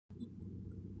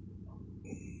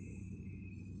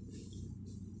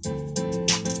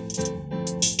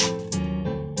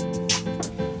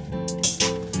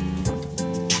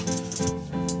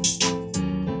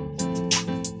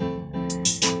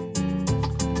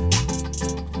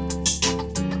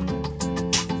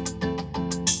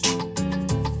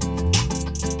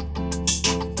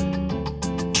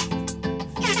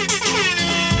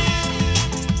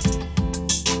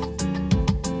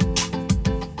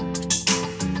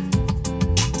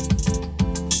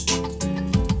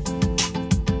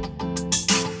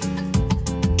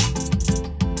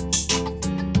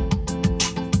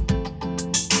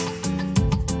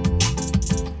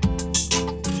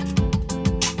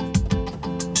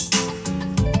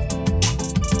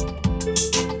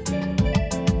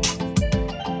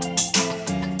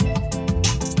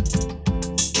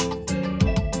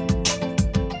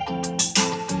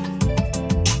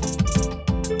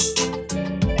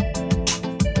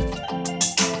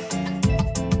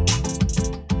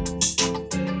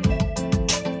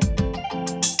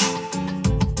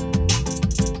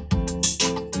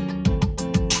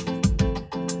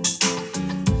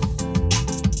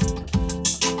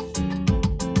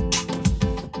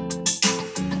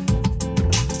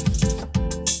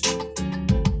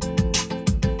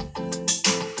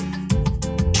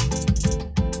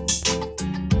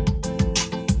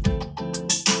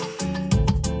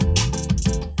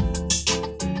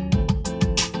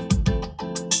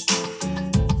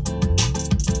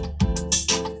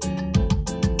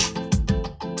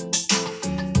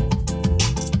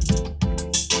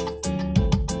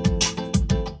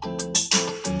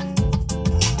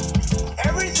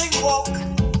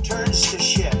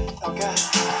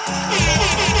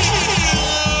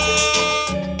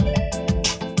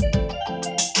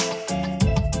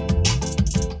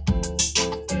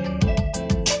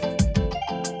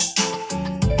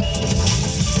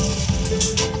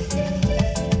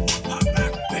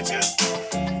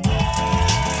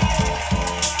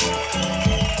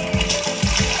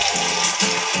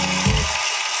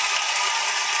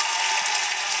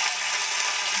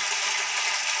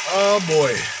Oh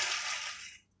boy.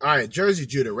 All right, Jersey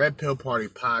Judah, Red Pill Party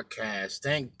podcast.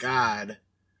 Thank God.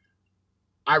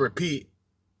 I repeat,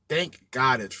 thank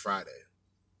God it's Friday.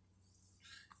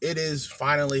 It is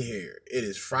finally here. It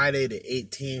is Friday the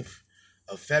 18th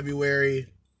of February.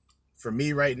 For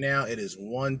me right now, it is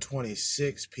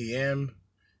 1:26 p.m.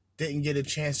 Didn't get a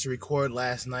chance to record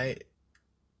last night,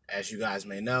 as you guys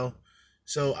may know.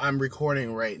 So I'm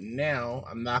recording right now.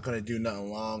 I'm not going to do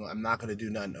nothing long. I'm not going to do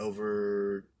nothing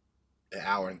over an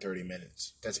hour and 30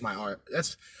 minutes. That's my art.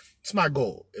 That's my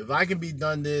goal. If I can be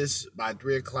done this by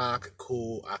 3 o'clock,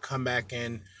 cool. I come back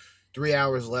in, 3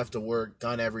 hours left of work,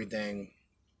 done everything,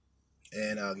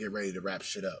 and I'll get ready to wrap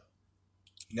shit up.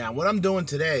 Now, what I'm doing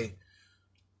today,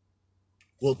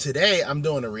 today I'm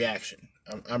doing a reaction.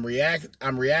 I'm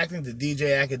reacting to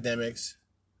DJ Academics.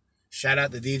 Shout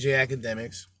out to DJ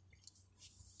Academics.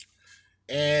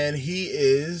 And he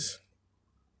is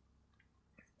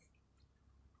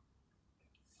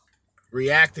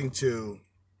reacting to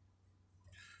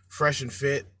Fresh and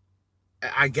Fit.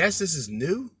 I guess this is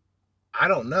new. I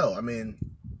don't know. I mean,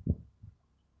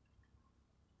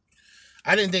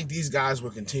 I didn't think these guys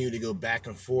would continue to go back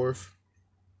and forth,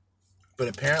 but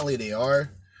apparently they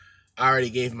are. I already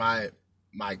gave my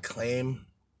claim,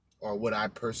 or what I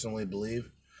personally believe.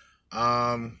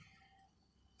 I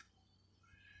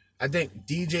think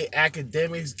DJ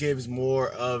Academics gives more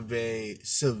of a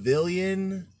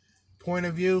civilian point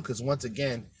of view, because once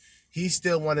again, he's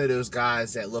still one of those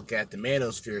guys that look at the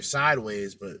manosphere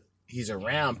sideways, but he's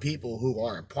around people who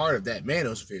are a part of that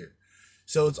manosphere.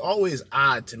 So it's always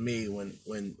odd to me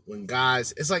when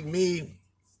guys, it's like me,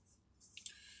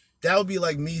 that would be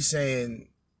like me saying,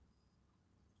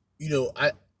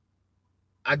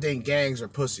 I think gangs are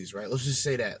pussies, right? Let's just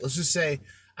say that. Let's just say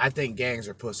I think gangs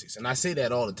are pussies. And I say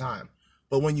that all the time.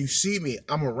 But when you see me,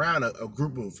 I'm around a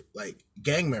group of like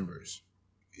gang members.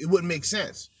 It wouldn't make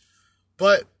sense.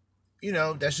 But,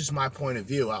 that's just my point of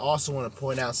view. I also want to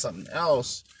point out something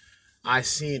else I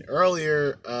seen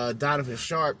earlier. Donovan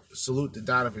Sharp, salute to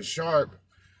Donovan Sharp,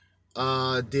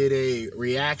 did a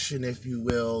reaction, if you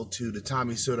will, to the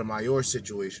Tommy Sotomayor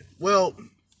situation. Well,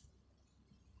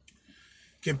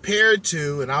 compared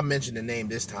to, and I'll mention the name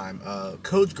this time,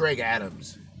 Coach Greg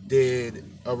Adams did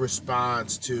a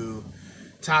response to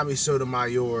Tommy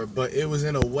Sotomayor, but it was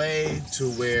in a way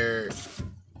to where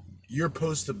you're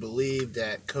supposed to believe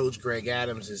that Coach Greg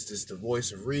Adams is just the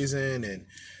voice of reason, and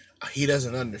he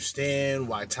doesn't understand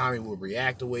why Tommy would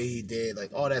react the way he did.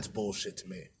 Like, all that's bullshit to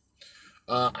me.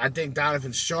 I think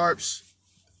Donovan Sharp's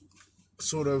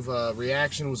sort of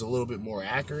reaction was a little bit more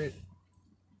accurate.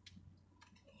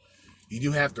 You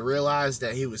do have to realize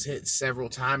that he was hit several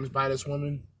times by this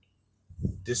woman.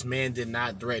 This man did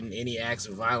not threaten any acts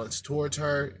of violence towards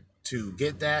her to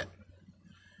get that.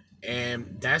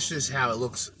 And that's just how it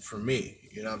looks for me.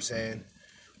 You know what I'm saying?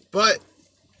 But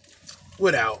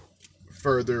without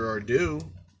further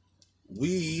ado,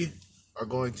 we are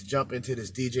going to jump into this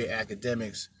DJ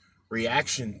Academics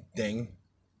reaction thing.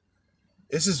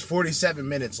 This is 47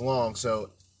 minutes long,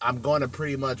 so I'm going to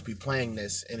pretty much be playing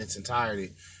this in its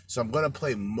entirety. So I'm going to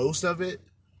play most of it,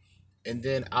 and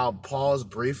then I'll pause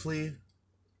briefly.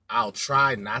 I'll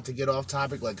try not to get off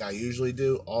topic like I usually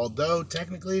do, although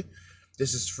technically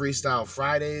this is Freestyle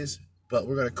Fridays, but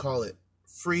we're going to call it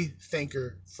Free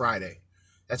Thinker Friday.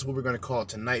 That's what we're going to call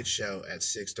tonight's show at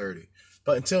 6:30.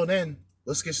 But until then,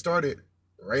 let's get started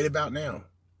right about now.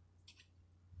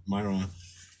 Myron.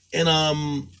 And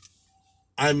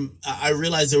I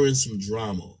realized there was some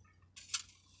drama.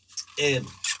 And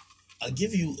I'll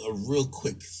give you a real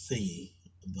quick thing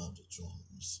about the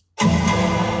dramas.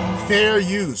 Fair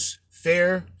use.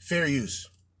 Fair use.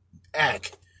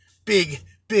 Ack. Big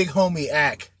homie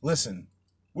Ack. Listen,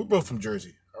 we're both from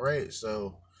Jersey, all right?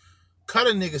 So cut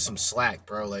a nigga some slack,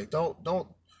 bro. Like, don't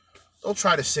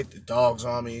try to sick the dogs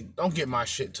on me. Don't get my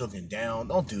shit taken down.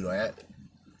 Don't do that.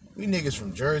 We niggas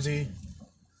from Jersey.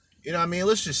 You know what I mean?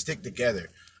 Let's just stick together.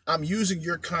 I'm using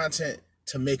your content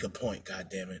to make a point,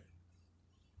 goddammit.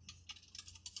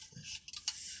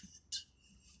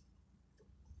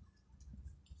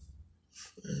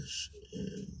 Fresh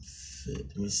and fit.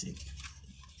 Let me see.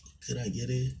 Could I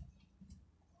get it?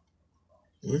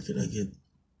 Where could I get?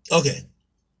 Okay.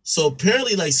 So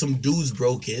apparently, like, some dudes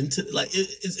broke into, like,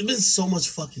 it's been so much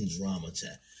fucking drama,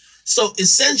 chat. So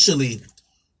essentially,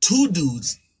 two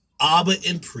dudes, Abba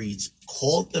and Preach,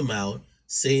 called them out,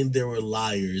 saying they were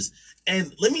liars.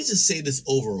 And let me just say this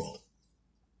overall.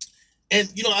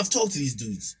 And, you know, I've talked to these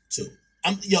dudes too.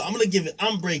 I'm gonna give it,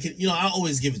 I'm breaking, you know, I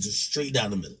always give it just straight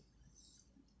down the middle.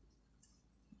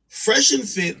 Fresh and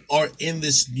Fit are in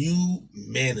this new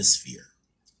manosphere.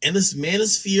 And this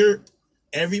manosphere,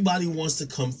 everybody wants to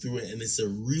come through it, and it's a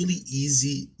really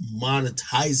easy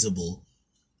monetizable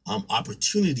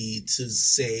opportunity to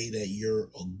say that you're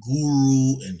a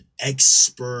guru, an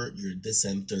expert, you're this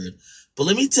and third. But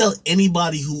let me tell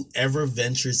anybody who ever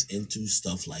ventures into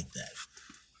stuff like that,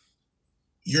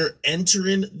 you're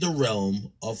entering the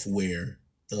realm of where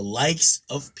the likes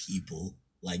of people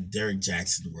like Derek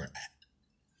Jackson were at,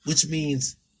 which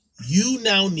means you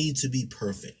now need to be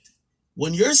perfect.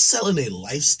 When you're selling a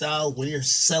lifestyle, when you're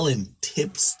selling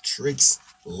tips, tricks,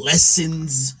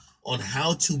 lessons on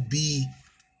how to be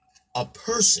a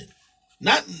person,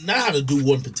 not how to do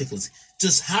one particular,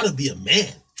 just how to be a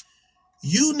man,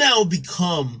 you now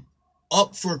become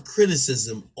up for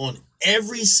criticism on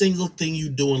every single thing you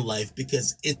do in life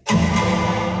because it.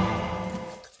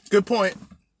 Good point.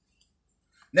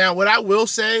 Now, what I will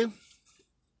say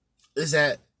is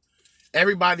that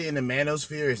everybody in the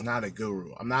manosphere is not a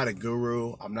guru. I'm not a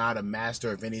guru. I'm not a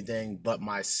master of anything but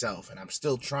myself, and I'm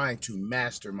still trying to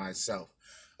master myself.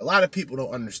 A lot of people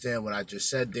don't understand what I just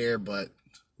said there, but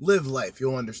live life.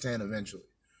 You'll understand eventually.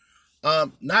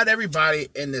 Not everybody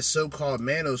in this so-called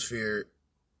manosphere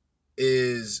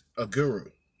is a guru.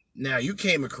 Now, you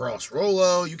came across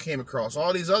Rolo. You came across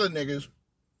all these other niggas.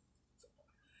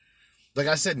 Like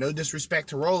I said, no disrespect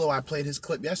to Rolo. I played his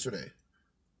clip yesterday.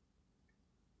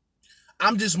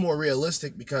 I'm just more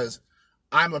realistic because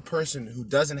I'm a person who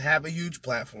doesn't have a huge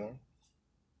platform,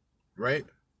 right?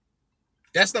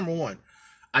 That's number one.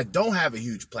 I don't have a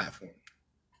huge platform.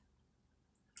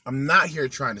 I'm not here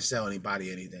trying to sell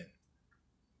anybody anything.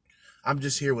 I'm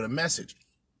just here with a message.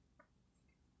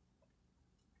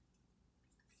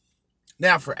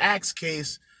 Now, for Ack's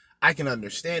case, I can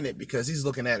understand it because he's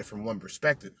looking at it from one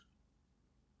perspective.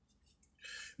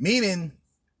 Meaning,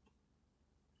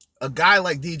 a guy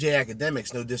like DJ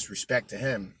Academics, no disrespect to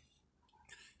him,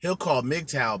 he'll call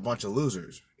MGTOW a bunch of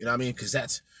losers. You know what I mean?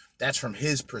 Because that's from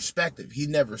his perspective. He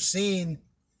never seen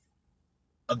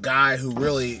a guy who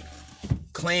really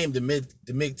claimed the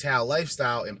MGTOW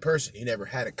lifestyle in person. He never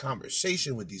had a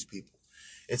conversation with these people.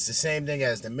 It's the same thing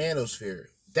as the manosphere.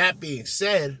 That being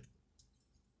said,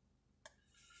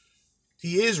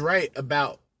 he is right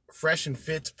about Fresh and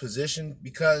Fit's position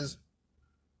because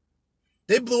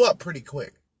they blew up pretty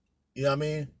quick. You know what I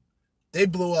mean? They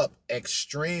blew up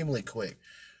extremely quick.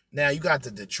 Now, you got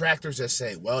the detractors that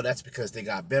say, well, that's because they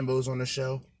got bimbos on the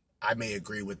show. I may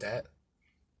agree with that.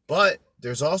 But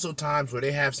there's also times where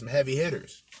they have some heavy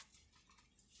hitters.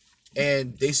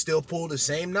 And they still pull the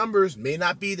same numbers. May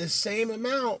not be the same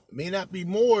amount. May not be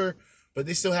more. But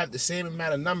they still have the same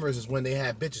amount of numbers as when they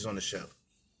have bitches on the show.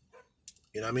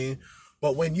 You know what I mean?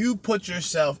 But when you put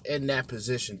yourself in that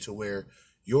position to where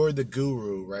you're the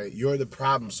guru, right? You're the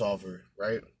problem solver,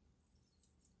 right?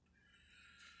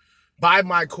 Buy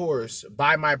my course,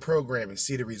 buy my program and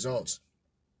see the results.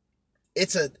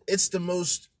 It's the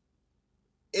most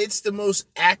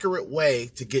accurate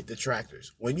way to get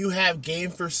detractors. When you have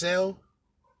game for sale,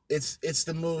 it's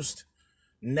the most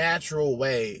natural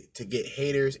way to get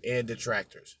haters and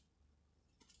detractors.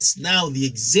 It's now the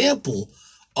example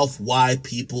of why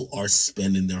people are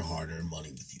spending their hard-earned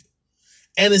money with you.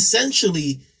 And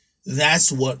essentially,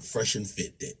 that's what Fresh and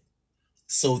Fit did.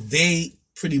 So they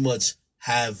pretty much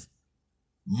have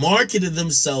marketed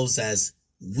themselves as,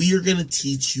 we are going to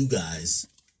teach you guys,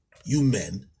 you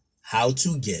men, how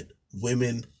to get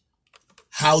women,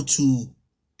 how to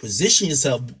position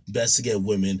yourself best to get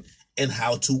women, and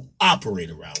how to operate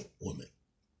around women.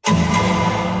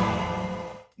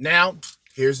 Now,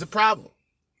 here's the problem,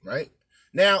 right?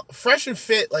 Now, Fresh and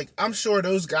Fit, like, I'm sure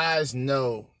those guys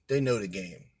know the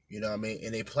game, you know what I mean?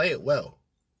 And they play it well.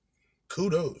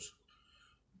 Kudos.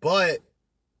 But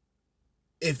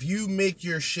if you make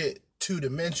your shit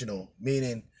two-dimensional,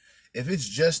 meaning if it's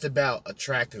just about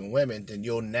attracting women, then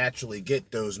you'll naturally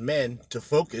get those men to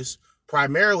focus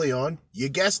primarily on, you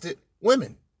guessed it,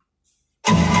 women.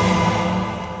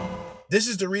 This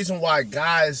is the reason why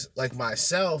guys like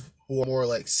myself, who are more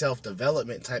like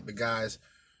self-development type of guys,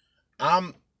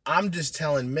 I'm just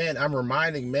telling men, I'm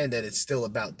reminding men that it's still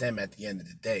about them at the end of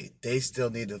the day. They still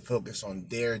need to focus on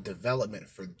their development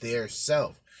for their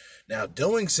self. Now,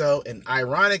 doing so and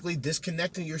ironically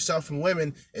disconnecting yourself from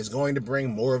women is going to bring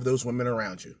more of those women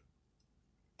around you.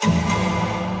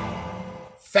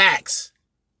 Facts.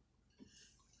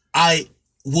 I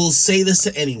will say this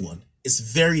to anyone. It's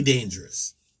very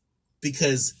dangerous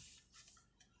because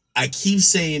I keep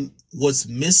saying what's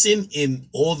missing in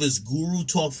all this guru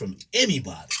talk from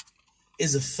anybody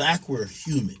is the fact we're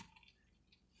human.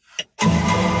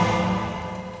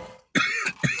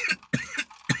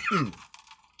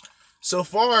 So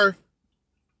far,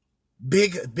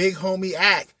 big homie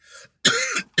Ack,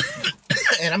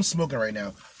 and I'm smoking right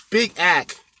now. Big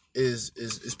Ack is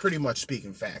pretty much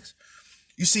speaking facts.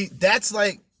 You see, that's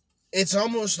like, it's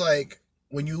almost like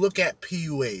when you look at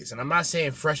PUAs, and I'm not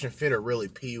saying Fresh and Fit are really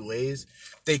PUAs.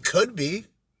 They could be,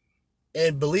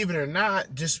 and believe it or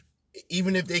not, just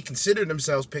even if they consider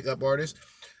themselves pickup artists,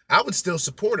 I would still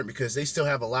support them because they still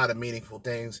have a lot of meaningful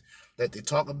things that they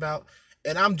talk about.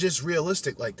 And I'm just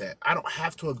realistic like that. I don't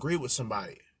have to agree with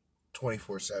somebody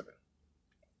 24/7.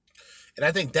 And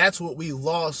I think that's what we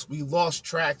lost. We lost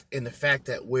track in the fact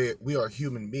that we are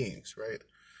human beings, right?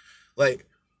 Like,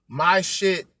 my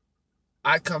shit,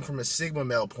 I come from a Sigma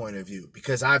male point of view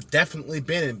because I've definitely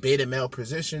been in beta male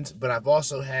positions, but I've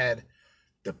also had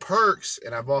the perks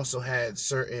and I've also had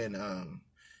certain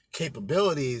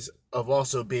capabilities of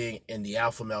also being in the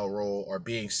alpha male role or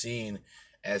being seen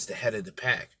as the head of the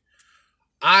pack.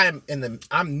 I'm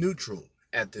neutral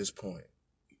at this point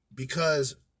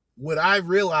because what I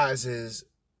realize is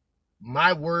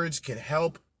my words can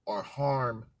help or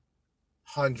harm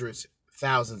hundreds,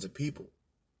 thousands of people.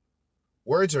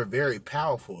 Words are very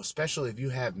powerful, especially if you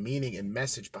have meaning and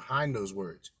message behind those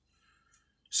words.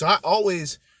 So I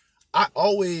always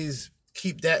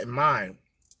keep that in mind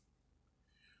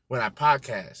when I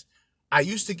podcast. I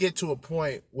used to get to a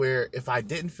point where if I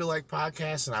didn't feel like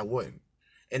podcasting, I wouldn't.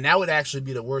 And that would actually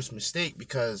be the worst mistake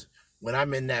because when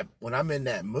I'm in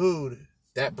that mood,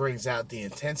 that brings out the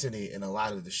intensity in a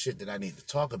lot of the shit that I need to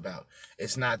talk about.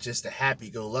 It's not just a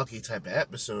happy-go-lucky type of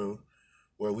episode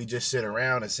where we just sit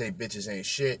around and say bitches ain't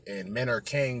shit and men are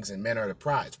kings and men are the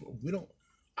prize.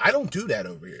 I don't do that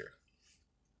over here.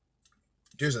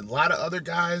 There's a lot of other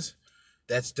guys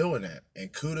that's doing that,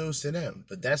 and kudos to them.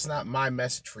 But that's not my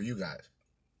message for you guys.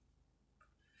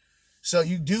 So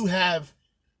you do have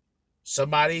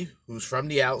somebody who's from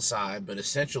the outside, but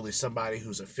essentially somebody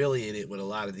who's affiliated with a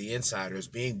lot of the insiders,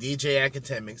 being DJ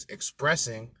Academics,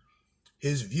 expressing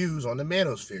his views on the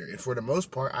manosphere. And for the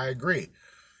most part, I agree.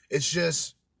 It's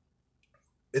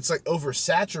like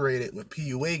oversaturated with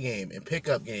PUA game and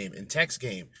pickup game and text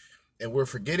game. And we're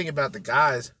forgetting about the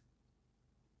guys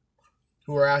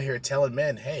who are out here telling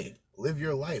men, hey, live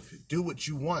your life. Do what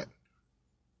you want.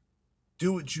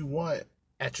 Do what you want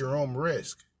at your own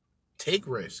risk. Take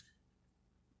risk.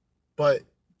 But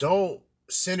don't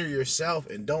center yourself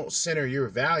and don't center your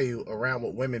value around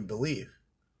what women believe.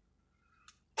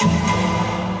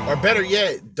 Or better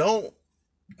yet, don't.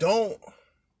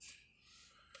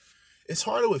 It's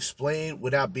hard to explain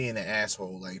without being an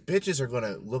asshole. Like, bitches are going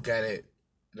to look at it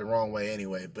the wrong way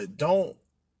anyway. But don't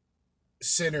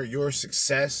center your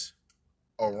success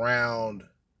around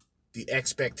the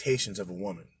expectations of a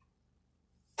woman.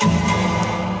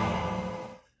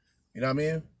 You know what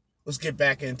I mean? Let's get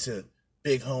back into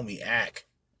big homie Ack.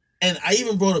 And I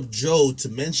even brought up Joe to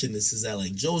mention this, is that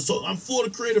like Joe's so I'm for the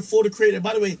creator, for the creator.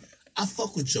 By the way, I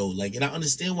fuck with Joe, like, and I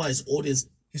understand why his audience,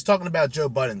 He's talking about Joe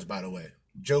Buttons, by the way.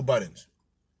 Joe Buttons.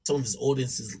 some of his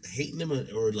audience is hating him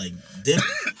or like dim.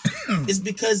 It's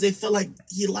because they felt like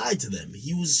he lied to them.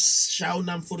 He was shouting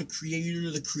out for the creator,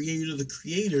 the creator, the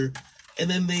creator, and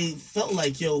then they felt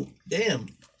like, yo, damn,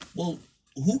 well,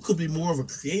 who could be more of a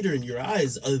creator in your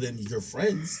eyes other than your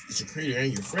friends? It's your creator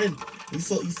and your friend. We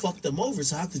felt you fucked them over,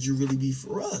 so how could you really be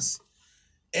for us?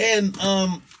 And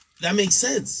that makes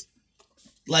sense.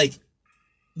 Like,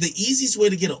 the easiest way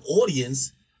to get an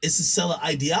audience is to sell an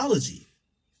ideology.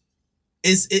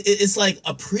 It's like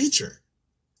a preacher.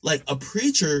 Like, a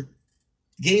preacher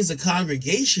gains a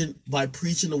congregation by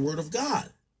preaching the word of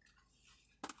God.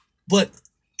 But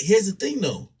here's the thing,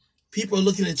 though. People are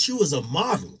looking at you as a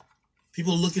model.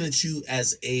 People are looking at you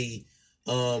as a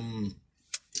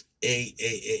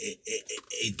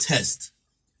test.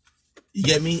 You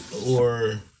get me?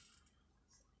 Or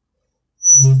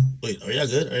wait, are y'all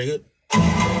good? Are you good?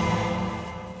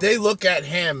 They look at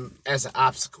him as an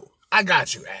obstacle. I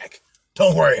got you, Ack.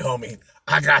 Don't worry, homie.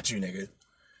 I got you, nigga.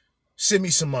 Send me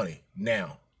some money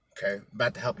now. Okay? I'm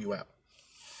about to help you out.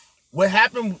 What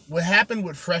happened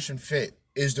with Fresh and Fit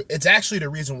is it's actually the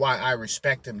reason why I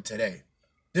respect him today.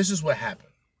 This is what happened.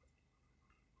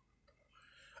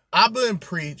 Abba and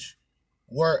Preach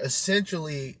were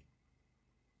essentially,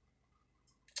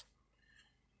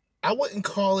 I wouldn't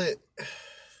call it,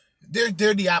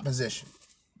 they're the opposition,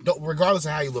 regardless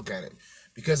of how you look at it.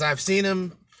 Because I've seen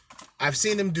him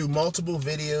do multiple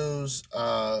videos,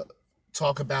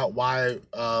 talk about why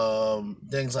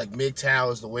things like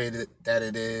MGTOW is the way that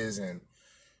it is, and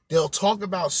they'll talk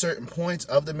about certain points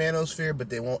of the manosphere, but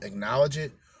they won't acknowledge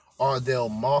it, or they'll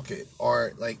mock it,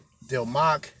 or like they'll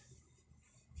mock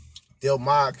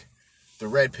the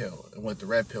red pill and what the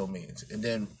red pill means. And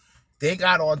then they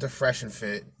got on to Fresh and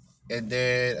Fit, and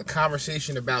then a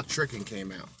conversation about tricking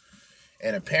came out.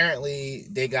 And apparently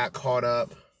they got caught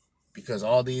up because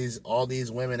all these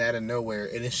women out of nowhere.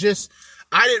 And it's just,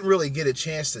 I didn't really get a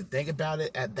chance to think about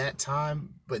it at that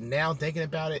time, but now thinking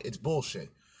about it, it's bullshit.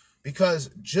 Because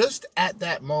just at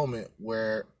that moment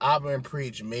where Abba and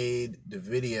Preach made the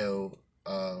video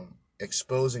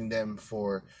exposing them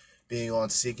for being on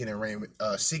seeking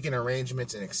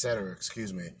arrangements and etc.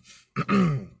 Excuse me.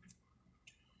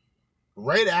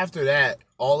 Right after that,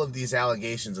 all of these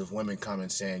allegations of women coming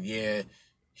saying, "Yeah,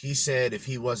 he said if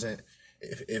he wasn't,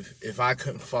 if I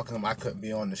couldn't fuck him, I couldn't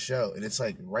be on the show." And it's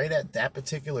like, right at that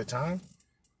particular time,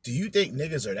 do you think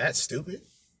niggas are that stupid?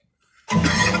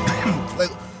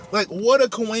 like what a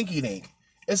coinky dink.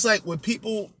 It's like when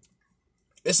people,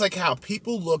 it's like how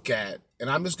people look at, and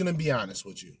I'm just gonna be honest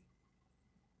with you,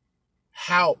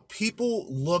 how people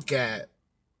look at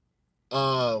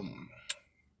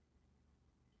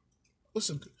what's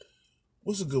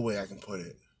a good way I can put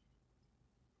it?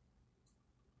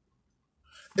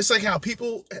 It's like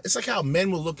how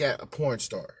men will look at a porn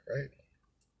star, right?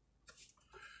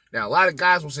 Now, a lot of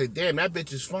guys will say, "Damn, that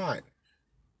bitch is fine.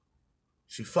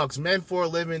 She fucks men for a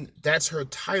living. That's her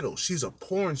title. She's a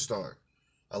porn star."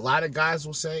 A lot of guys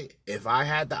will say, "If I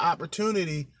had the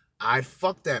opportunity, I'd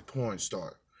fuck that porn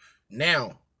star."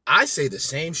 Now, I say the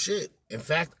same shit. In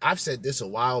fact, I've said this a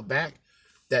while back,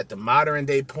 that the modern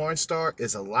day porn star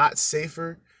is a lot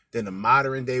safer than the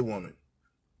modern day woman.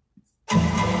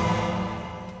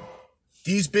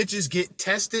 These bitches get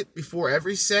tested before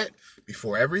every set,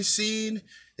 before every scene.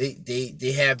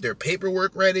 They have their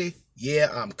paperwork ready. Yeah,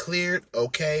 I'm cleared.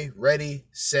 Okay, ready,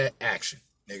 set, action,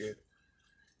 nigga.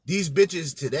 These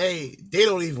bitches today, they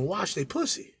don't even wash their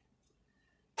pussy.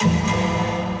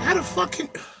 How the fucking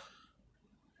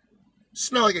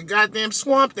smell like a goddamn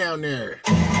swamp down there?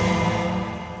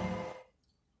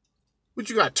 What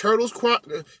you got?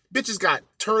 Bitches got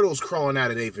turtles crawling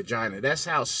out of their vagina. That's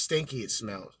how stinky it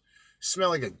smells. Smell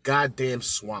like a goddamn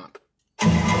swamp.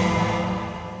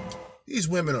 These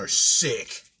women are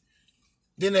sick.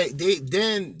 Then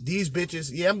these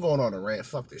bitches. Yeah, I'm going on a rant.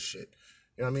 Fuck this shit.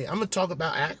 You know what I mean? I'm gonna talk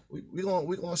about act. We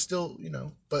gonna still, you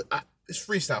know. But it's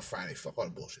Freestyle Friday. Fuck all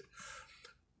the bullshit.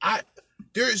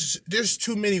 There's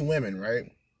too many women,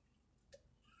 right,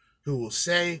 who will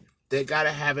say they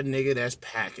gotta have a nigga that's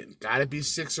packing. Gotta be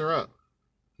 6 or up.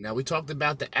 Now, we talked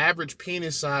about the average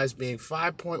penis size being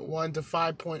 5.1 to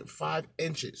 5.5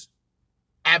 inches.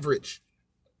 Average.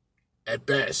 At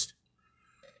best.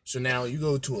 So now you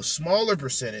go to a smaller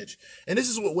percentage, and this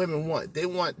is what women want. They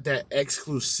want that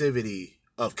exclusivity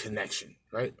of connection,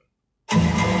 right?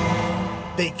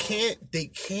 They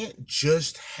can't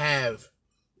just have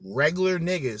regular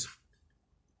niggas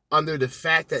under the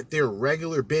fact that they're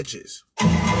regular bitches.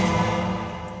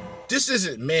 This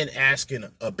isn't men asking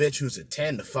a bitch who's a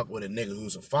 10 to fuck with a nigga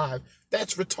who's a 5.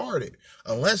 That's retarded.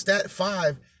 Unless that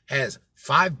 5 has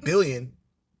 5 billion,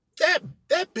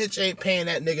 that bitch ain't paying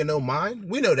that nigga no mind.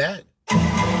 We know that.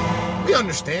 We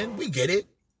understand. We get it.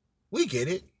 We get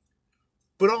it.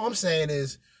 But all I'm saying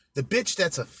is the bitch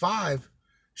that's a 5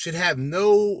 should have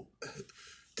no...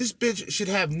 This bitch should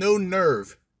have no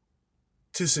nerve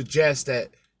to suggest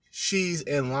that she's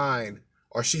in line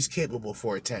or she's capable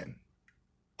for a 10.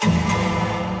 You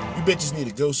bitches need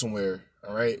to go somewhere,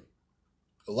 all right?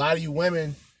 A lot of you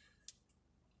women,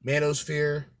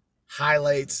 Manosphere,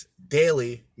 Highlights,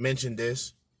 Daily mentioned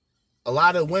this. A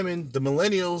lot of women, the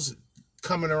millennials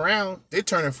coming around, they're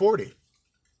turning 40.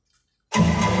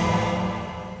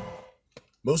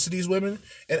 Most of these women,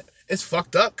 and it's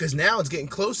fucked up because now it's getting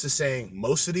close to saying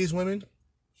most of these women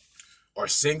are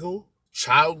single,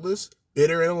 childless,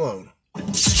 bitter, and alone.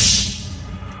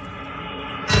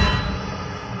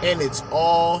 And it's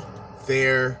all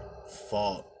their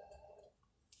fault.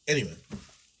 Anyway,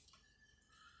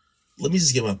 let me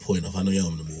just get my point off. I know y'all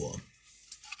want to move on.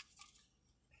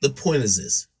 The point is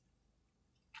this.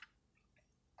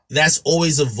 That's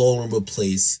always a vulnerable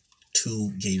place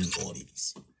to gain an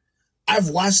audience. I've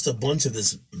watched a bunch of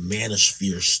this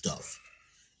manosphere stuff.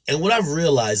 And what I've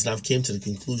realized, and I've came to the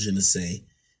conclusion to say,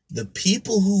 the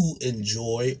people who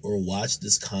enjoy or watch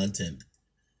this content,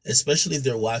 especially if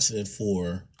they're watching it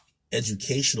for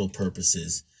educational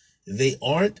purposes, they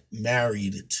aren't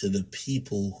married to the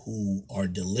people who are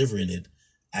delivering it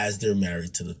as they're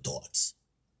married to the thoughts.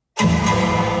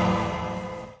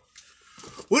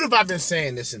 What have I been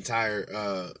saying this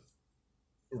entire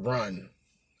run?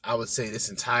 I would say this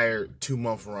entire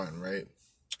 2-month run, right?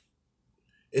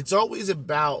 It's always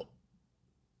about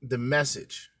the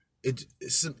message.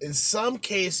 In some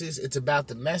cases, it's about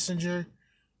the messenger,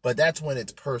 but that's when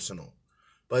it's personal.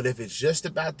 But if it's just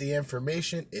about the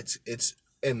information, it's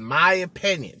in my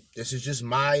opinion, this is just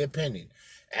my opinion,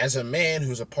 as a man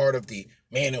who's a part of the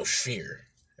manosphere,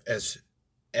 as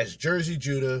Jersey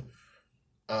Judah,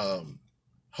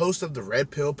 host of the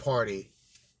Red Pill Party,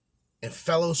 and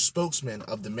fellow spokesman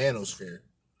of the manosphere,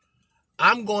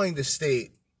 I'm going to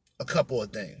state a couple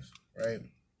of things, right?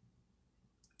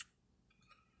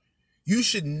 You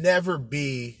should never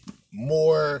be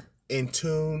more in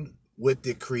tune with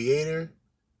the creator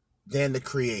than the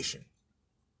creation.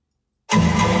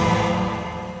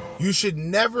 You should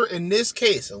never, in this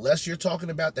case, unless you're talking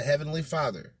about the Heavenly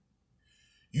Father,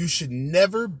 you should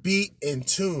never be in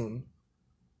tune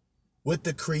with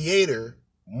the creator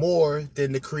more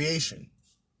than the creation.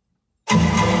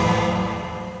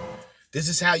 This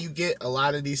is how you get a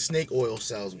lot of these snake oil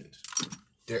salesmen.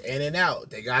 They're in and out.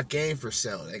 They got game for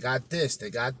sale. They got this. They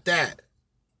got that.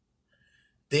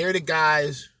 They're the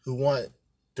guys who want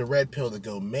the red pill to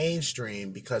go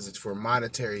mainstream because it's for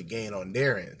monetary gain on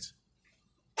their ends.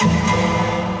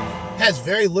 Has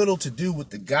very little to do with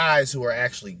the guys who are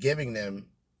actually giving them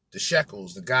the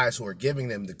shekels, the guys who are giving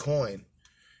them the coin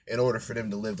in order for them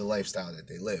to live the lifestyle that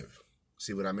they live.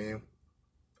 See what I mean?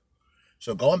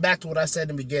 So going back to what I said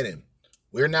in the beginning,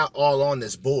 we're not all on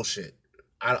this bullshit.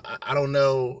 I don't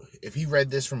know if he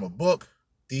read this from a book,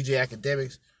 DJ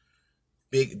Academics,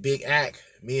 Big Ack,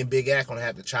 me and Big Ack gonna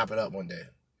have to chop it up one day.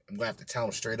 I'm gonna have to tell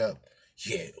him straight up,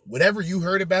 yeah, whatever you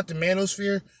heard about the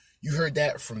manosphere, you heard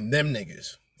that from them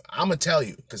niggas. I'm gonna tell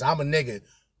you, because I'm a nigga,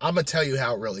 I'm gonna tell you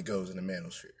how it really goes in the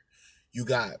manosphere. You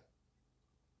got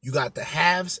the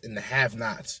haves and the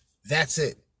have-nots. That's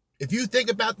it. If you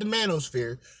think about the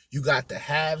manosphere, you got the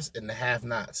haves and the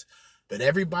have-nots. But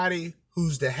everybody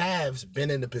who's the haves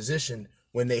been in the position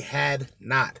when they had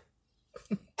not.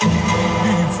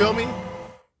 You feel me?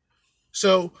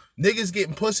 So niggas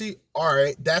getting pussy, all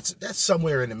right, that's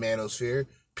somewhere in the manosphere.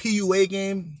 PUA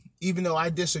game, even though I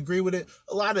disagree with it,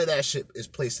 a lot of that shit is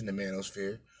placed in the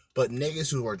manosphere. But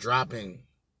niggas who are dropping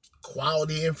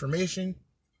quality information,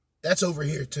 that's over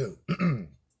here too.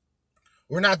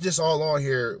 We're not just all on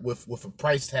here with a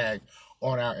price tag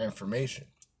on our information.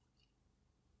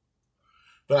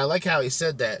 But I like how he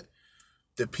said that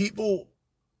the people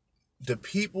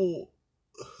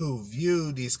who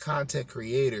view these content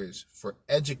creators for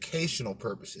educational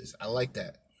purposes, I like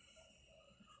that.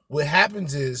 What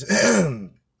happens is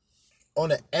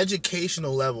on an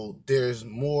educational level, there's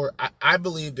more, I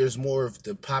believe there's more of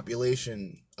the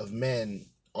population of men,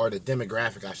 or the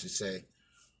demographic, I should say,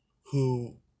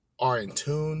 who are in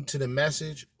tune to the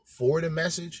message, for the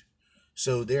message.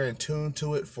 So they're in tune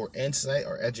to it for insight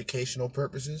or educational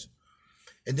purposes.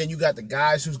 And then you got the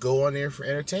guys who go on there for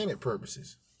entertainment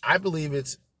purposes. I believe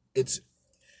it's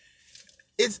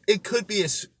it could be a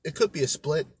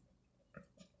split,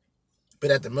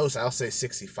 but at the most I'll say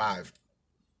 65%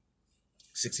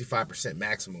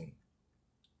 maximum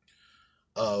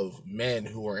of men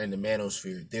who are in the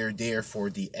manosphere. They're there for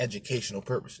the educational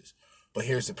purposes. But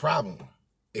here's the problem: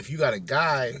 if you got a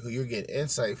guy who you're getting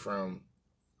insight from,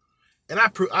 and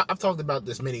I've talked about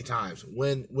this many times,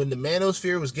 when the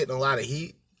manosphere was getting a lot of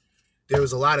heat, there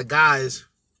was a lot of guys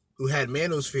who had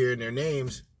manosphere in their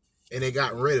names, and they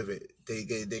got rid of it.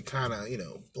 They kind of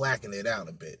blackened it out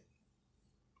a bit,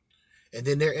 and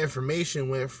then their information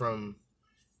went from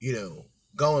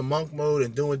going monk mode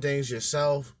and doing things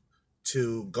yourself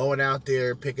to going out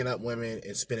there picking up women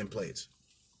and spinning plates.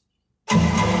 You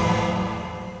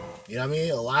know what I mean?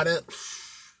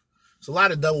 There's a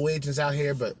lot of double agents out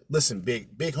here, but listen,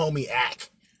 big homie Ack,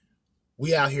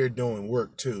 we out here doing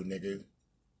work too, nigga.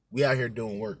 We out here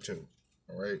doing work too.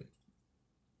 All right.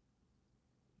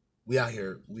 We out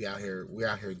here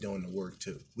doing the work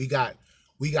too. We got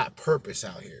purpose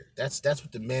out here. That's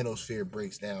what the manosphere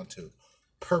breaks down to.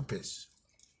 Purpose.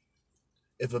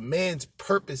 If a man's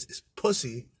purpose is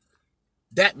pussy,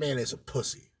 that man is a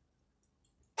pussy.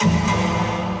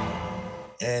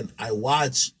 And I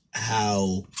watch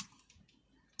how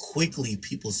quickly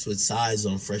people switch sides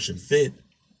on Fresh and Fit.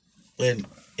 When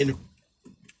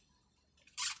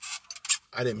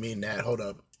I didn't mean that. Hold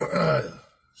up.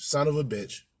 Son of a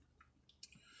bitch.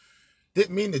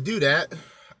 Didn't mean to do that.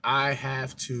 I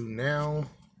have to now.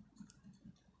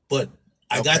 But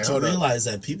I got to realize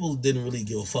that people didn't really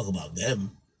give a fuck about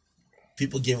them.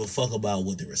 People gave a fuck about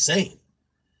what they were saying.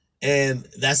 And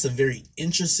that's a very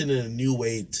interesting and a new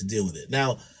way to deal with it.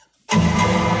 Now,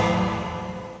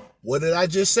 what did I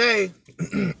just say?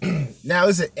 Now,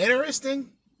 is it interesting?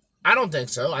 I don't think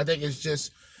so. I think it's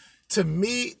just, to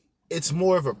me, it's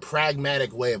more of a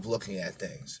pragmatic way of looking at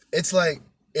things. It's like,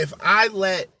 if I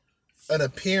let an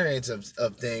appearance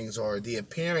of things, or the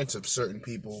appearance of certain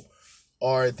people,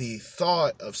 or the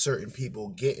thought of certain people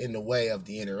get in the way of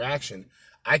the interaction,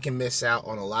 I can miss out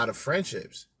on a lot of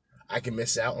friendships. I can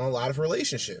miss out on a lot of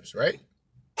relationships, right?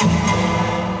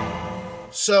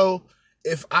 So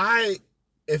if I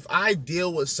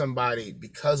deal with somebody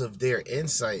because of their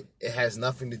insight, it has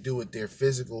nothing to do with their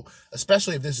physical,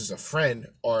 especially if this is a friend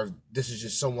or this is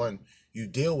just someone you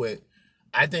deal with.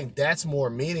 I think that's more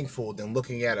meaningful than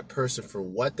looking at a person for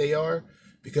what they are,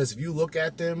 because if you look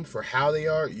at them for how they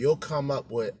are, you'll come up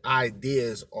with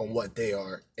ideas on what they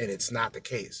are, and it's not the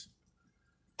case.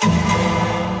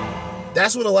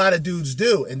 That's what a lot of dudes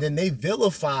do, and then they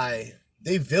vilify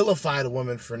the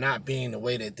woman for not being the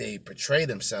way that they portray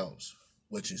themselves,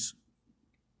 which is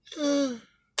it's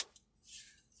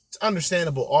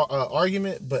understandable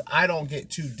argument, but I don't get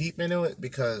too deep into it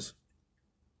because,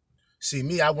 see,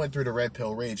 me, I went through the red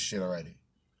pill rage shit already.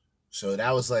 So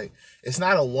that was like, it's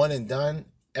not a one and done.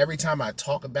 Every time I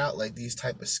talk about like these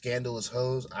type of scandalous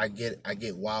hoes, I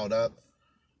get wild up,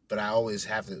 but I always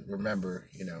have to remember,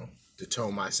 to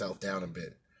tone myself down a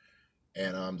bit.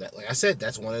 And that, like I said,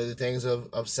 that's one of the things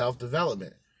of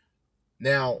self-development.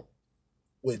 Now,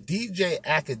 with DJ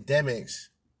Academics,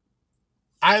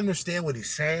 I understand what he's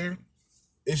saying.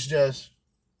 It's just,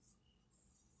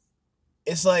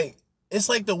 it's like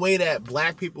the way that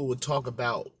black people would talk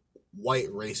about white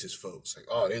racist folks. Like,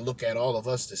 oh, they look at all of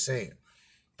us the same.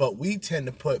 But we tend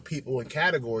to put people in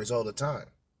categories all the time.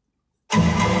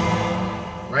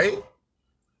 Right?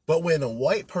 But when a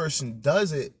white person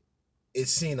does it,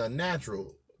 it's seen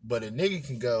unnatural. But a nigga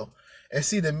can go, and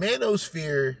see, the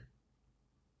manosphere,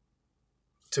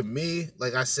 to me,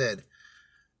 like I said,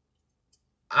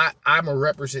 I'm a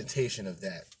representation of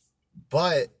that.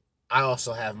 But I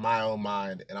also have my own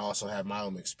mind, and I also have my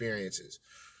own experiences.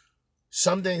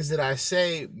 Some things that I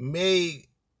say may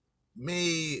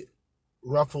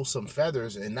ruffle some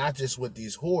feathers, and not just with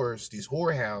these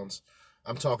whorehounds.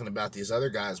 I'm talking about these other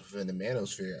guys within the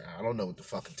manosphere. I don't know what to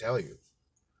fucking tell you.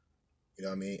 You know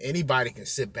what I mean? Anybody can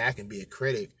sit back and be a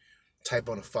critic, type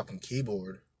on a fucking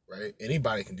keyboard, right?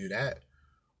 Anybody can do that.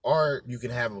 Or you can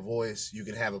have a voice, you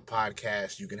can have a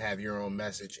podcast, you can have your own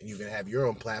message, and you can have your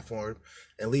own platform,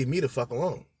 and leave me the fuck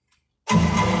alone.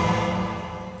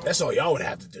 That's all y'all would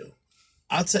have to do.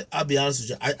 I'll be honest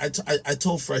with you. I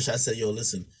told Fresh, I said, yo,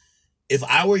 listen, if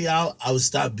I were y'all, I would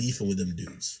stop beefing with them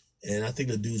dudes. And I think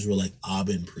the dudes were like,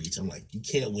 Abba and Preach. I'm like, you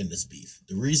can't win this beef.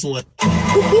 The reason why...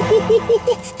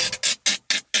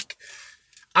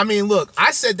 I mean, look, I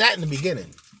said that in the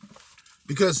beginning.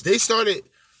 Because they started...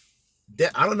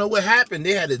 I don't know what happened.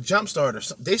 They had a jump start or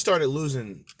something. They started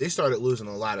losing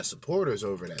a lot of supporters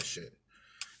over that shit.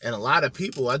 And a lot of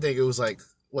people, I think it was like,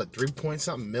 what, 3 point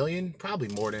something million? Probably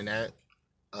more than that.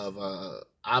 of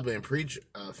Abba and Preach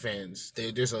fans.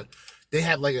 They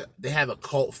have a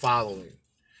cult following,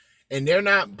 and they're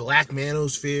not Black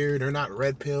Manosphere, they're not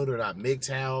Red Pill, they're not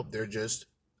MGTOW, they're just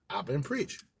Abba and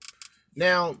Preach.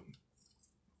 Now,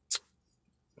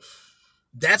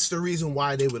 that's the reason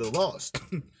why they would have lost.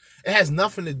 It has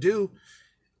nothing to do,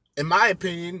 in my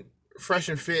opinion, Fresh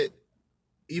and Fit,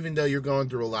 even though you're going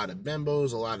through a lot of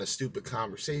bimbos, a lot of stupid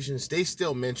conversations, they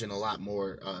still mention a lot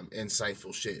more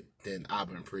insightful shit than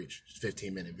Abba and Preach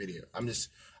 15-minute video. I'm just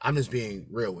being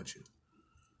real with you.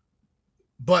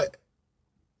 But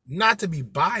not to be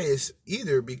biased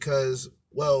either, because,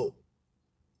 well,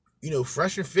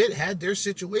 Fresh and Fit had their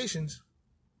situations.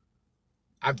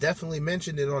 I've definitely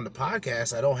mentioned it on the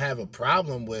podcast. I don't have a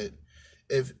problem with,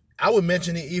 if I would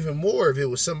mention it even more if it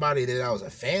was somebody that I was a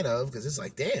fan of, because it's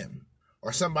like, damn,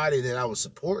 or somebody that I was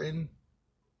supporting,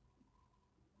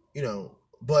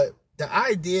 but the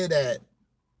idea that,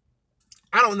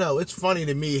 I don't know, it's funny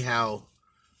to me how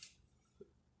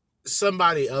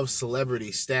somebody of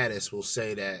celebrity status will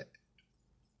say that,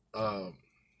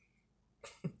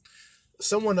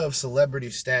 someone of celebrity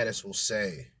status will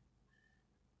say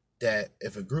that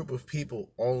if a group of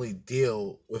people only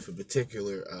deal with a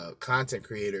particular content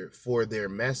creator for their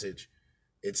message,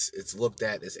 it's looked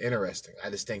at as interesting. I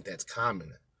just think that's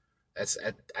common.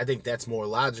 I think that's more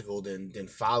logical than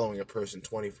following a person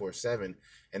 24/7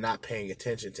 and not paying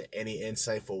attention to any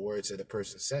insightful words that the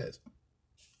person says.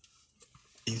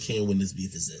 You can't win this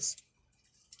beef is this.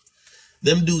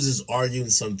 Them dudes is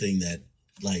arguing something that,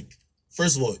 like,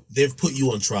 first of all, they've put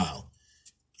you on trial.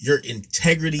 Your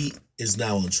integrity is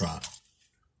now on trial.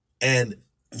 And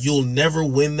you'll never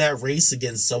win that race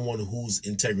against someone whose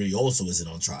integrity also isn't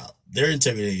on trial. Their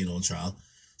integrity ain't on trial.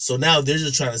 So now they're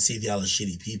just trying to see if y'all are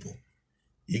shitty people.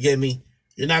 You get me?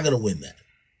 You're not going to win that.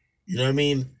 You know what I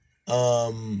mean?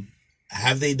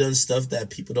 Have they done stuff that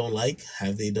people don't like?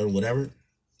 Have they done whatever?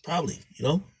 Probably,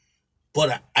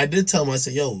 But I did tell them, I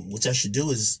said, yo, what I should do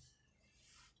is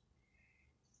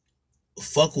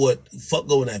fuck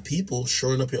going at people,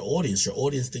 shoring up your audience. Your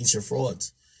audience thinks you're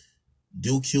frauds.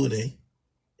 Do a Q&A.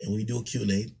 And when you do a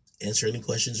Q&A, answer any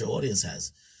questions your audience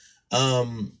has. I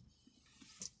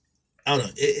don't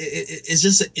know. It's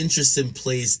just an interesting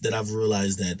place that I've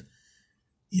realized that,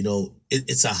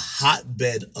 it's a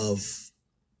hotbed of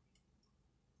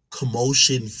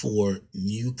commotion for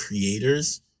new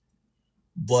creators.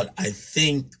 But I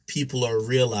think people are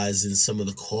realizing some of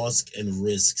the costs and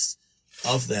risks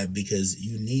of that, because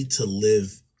you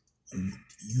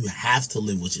have to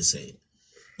live what you're saying.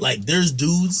 Like, there's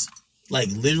dudes, like,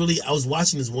 literally, I was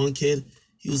watching this one kid.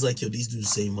 He was like, yo, these dudes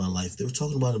saved my life. They were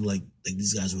talking about him like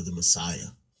these guys were the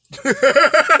Messiah.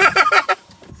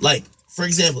 Like, for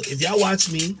example, if y'all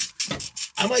watch me,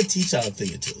 I might teach y'all a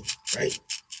thing or two, right?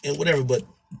 And whatever, but...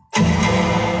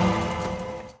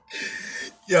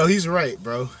 Yo, he's right,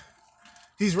 bro.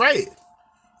 He's right.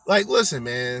 Like, listen,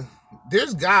 man.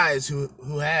 There's guys who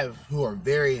are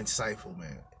very insightful,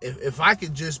 man. If I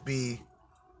could just be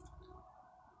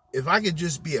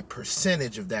a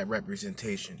percentage of that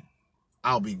representation,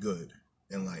 I'll be good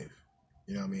in life.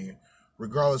 You know what I mean?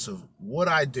 Regardless of what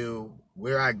I do,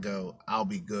 where I go, I'll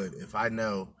be good if I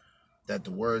know that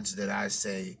the words that I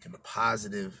say can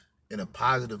in a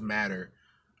positive manner,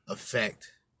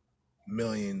 affect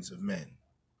millions of men,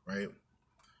 right?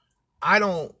 I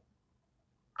don't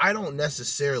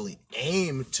necessarily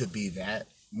aim to be that,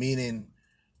 meaning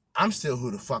I'm still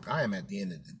who the fuck I am at the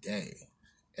end of the day.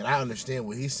 And I understand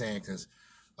what he's saying, because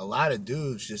a lot of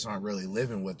dudes just aren't really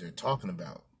living what they're talking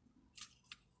about.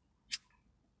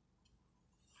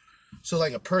 So,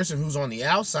 like, a person who's on the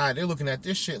outside, they're looking at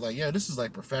this shit like, yo, this is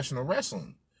like professional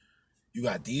wrestling. You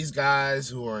got these guys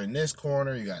who are in this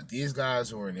corner. You got these guys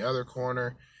who are in the other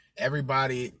corner.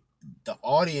 Everybody, the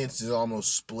audience is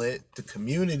almost split. The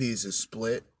communities is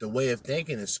split. The way of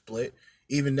thinking is split,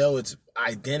 even though it's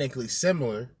identically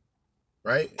similar,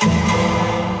 right?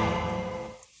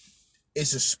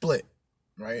 It's a split,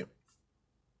 right?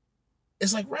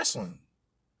 It's like wrestling.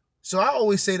 So I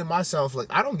always say to myself, like,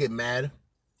 I don't get mad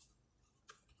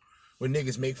when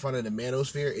niggas make fun of the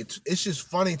manosphere. It's just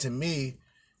funny to me,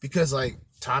 because, like,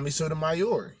 Tommy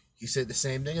Sotomayor, he said the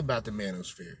same thing about the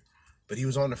manosphere, but he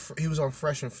was on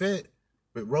Fresh and Fit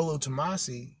with Rolo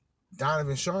Tomasi,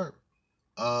 Donovan Sharp,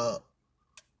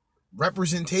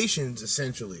 representations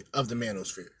essentially of the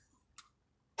manosphere.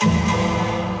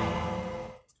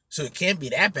 So it can't be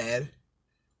that bad.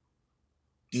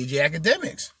 DJ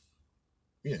Academics,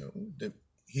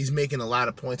 he's making a lot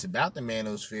of points about the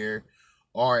manosphere,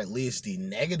 or at least the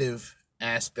negative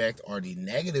aspect or the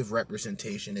negative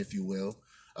representation, if you will,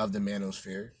 of the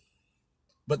manosphere.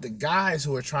 But the guys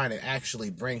who are trying to actually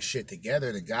bring shit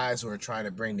together, the guys who are trying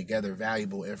to bring together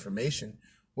valuable information,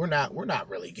 we're not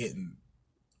really getting.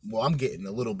 Well, I'm getting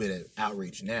a little bit of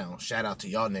outreach now. Shout out to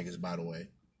y'all niggas, by the way,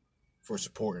 for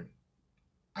supporting.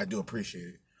 I do appreciate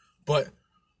it. But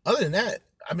other than that,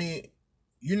 I mean,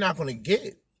 you're not going to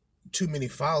get too many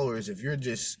followers if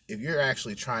you're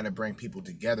actually trying to bring people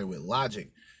together with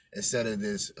logic instead of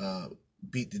this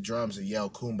beat the drums and yell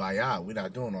kumbaya. We're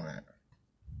not doing all that.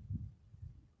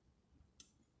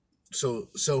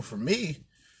 So for me,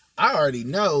 I already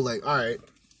know, like, all right,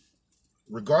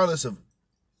 regardless of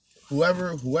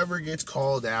whoever gets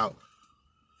called out,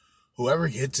 whoever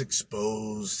gets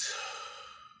exposed,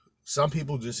 some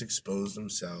people just expose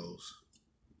themselves.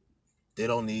 They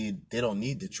don't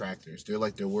need detractors. They're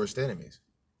like their worst enemies.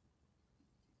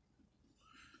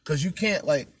 Cause you can't,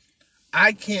 like,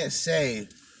 I can't say,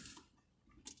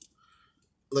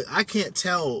 like, I can't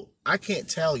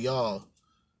tell y'all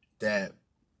that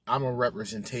I'm a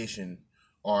representation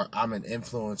or I'm an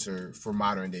influencer for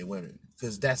modern day women,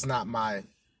 because that's not my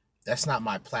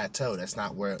plateau. That's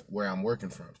not where I'm working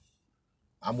from.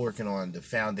 I'm working on the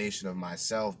foundation of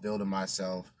myself, building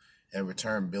myself, in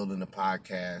return building the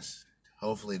podcast.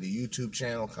 Hopefully the YouTube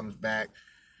channel comes back,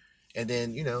 and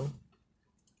then,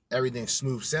 everything's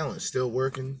smooth sailing. Still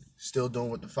working, still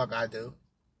doing what the fuck I do.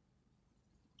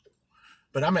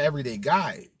 But I'm an everyday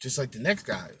guy, just like the next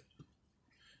guy.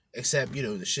 Except,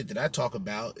 the shit that I talk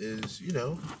about is,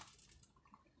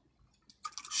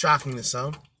 shocking to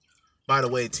some. By the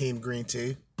way, Team Green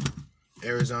Tea,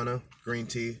 Arizona, green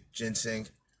tea, ginseng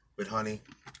with honey.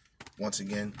 Once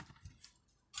again,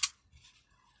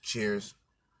 cheers.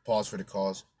 Pause for the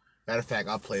cause. Matter of fact,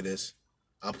 I'll play this.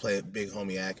 I'll play it, Big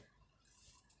Homie Ack.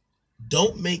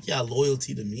 Don't make y'all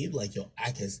loyalty to me like your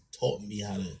Ack has taught me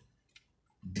how to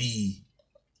be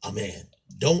a man.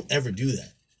 Don't ever do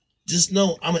that. Just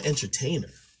know I'm an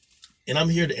entertainer, and I'm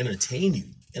here to entertain you.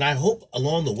 And I hope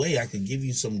along the way I could give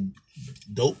you some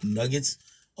dope nuggets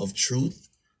of truth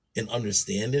and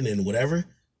understanding and whatever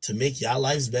to make y'all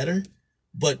lives better.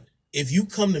 But if you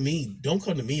come to me, don't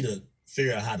come to me to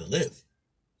figure out how to live.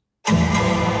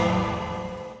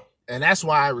 And that's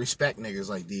why I respect niggas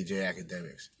like DJ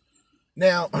Academics.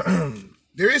 Now,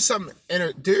 there is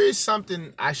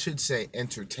something I should say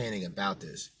entertaining about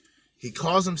this. He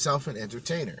calls himself an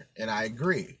entertainer, and I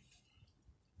agree.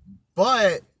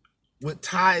 But what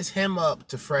ties him up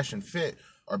to Fresh and Fit,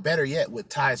 or better yet, what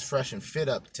ties Fresh and Fit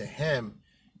up to him,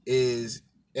 is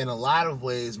in a lot of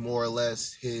ways more or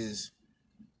less his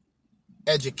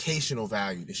educational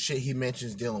value. The shit he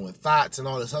mentions dealing with thoughts and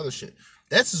all this other shit.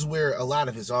 This is where a lot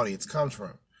of his audience comes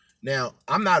from. Now,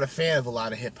 I'm not a fan of a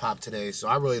lot of hip hop today, so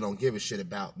I really don't give a shit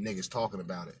about niggas talking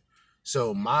about it.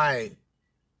 So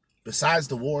besides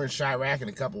the war in Chirac and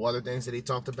a couple other things that he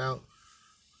talked about,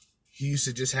 he used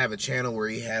to just have a channel where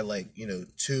he had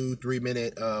 2-3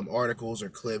 minute articles or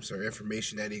clips or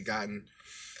information that he'd gotten,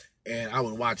 and I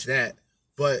would watch that.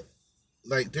 But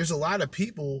there's a lot of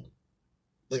people,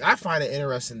 I find it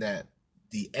interesting that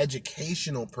the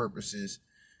educational purposes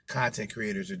content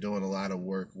creators are doing a lot of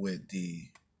work with the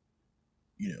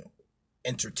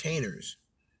entertainers.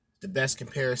 The best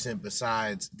comparison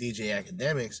besides DJ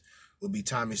Academics would be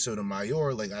Tommy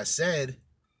Sotomayor, like I said,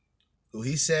 who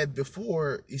he said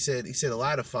before, he said a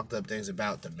lot of fucked up things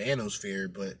about the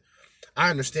manosphere, but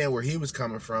I understand where he was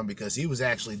coming from because he was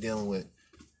actually dealing with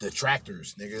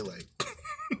detractors, nigga,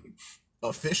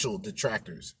 official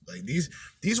detractors.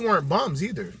 These weren't bums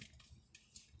either.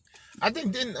 I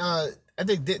think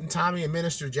didn't Tommy and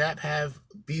Minister Jap have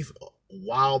beef a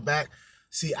while back?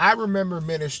 See, I remember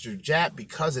Minister Jap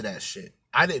because of that shit.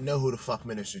 I didn't know who the fuck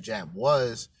Minister Jap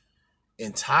was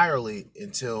entirely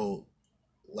until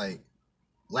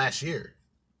last year,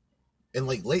 and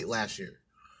late last year,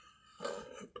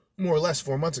 more or less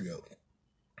 4 months ago.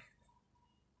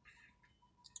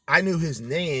 I knew his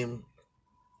name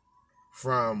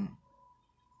from,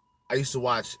 I used to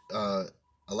watch a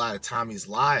lot of Tommy's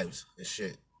lives and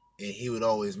shit, and he would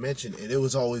always mention, and it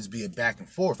was always be a back and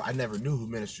forth. I never knew who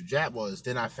Minister Jap was.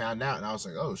 Then I found out, and I was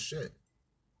like, oh shit.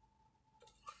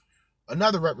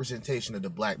 Another representation of the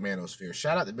black manosphere.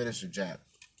 Shout out to Minister Jap.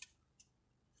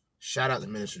 Shout out to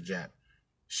Minister Jap.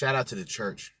 Shout out to the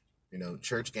church.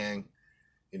 Church gang.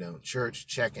 Church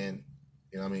check-in.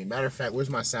 What I mean? Matter of fact, where's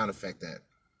my sound effect at?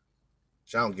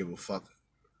 I don't give a fuck.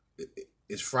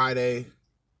 It's Friday.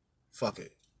 Fuck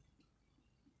it.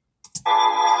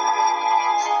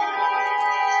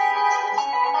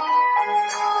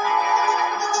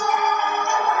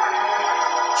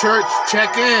 Church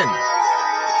check-in.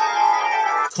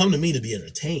 Come to me to be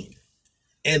entertained.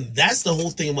 And that's the whole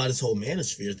thing about this whole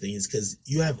manosphere thing, is because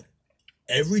you have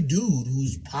every dude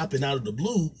who's popping out of the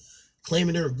blue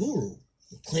claiming they're a guru,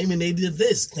 claiming they did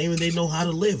this, claiming they know how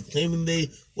to live, claiming they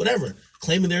whatever,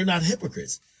 claiming they're not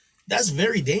hypocrites. That's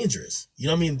very dangerous. You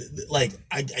know what I mean? Like,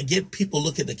 I get people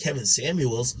look at the Kevin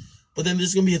Samuels, but then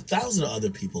there's going to be 1,000 other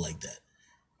people like that.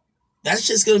 That's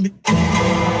just going to be...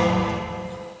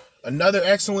 Another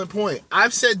excellent point.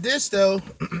 I've said this, though.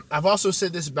 I've also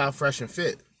said this about Fresh and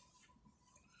Fit.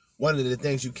 One of the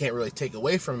things you can't really take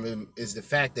away from him is the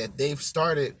fact that they've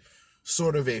started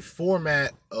sort of a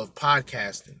format of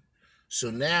podcasting.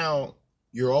 So now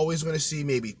you're always going to see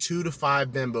maybe 2 to 5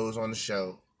 bimbos on the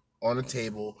show, on a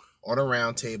table, on a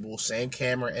round table, same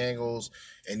camera angles,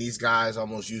 and these guys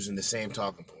almost using the same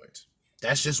talking points.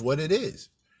 That's just what it is.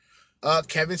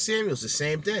 Kevin Samuels, the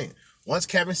same thing. Once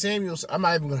Kevin Samuels, I'm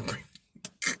not even going to bring...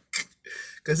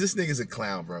 Because this nigga's a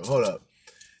clown, bro. Hold up.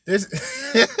 There's...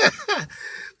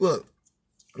 Look,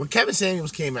 when Kevin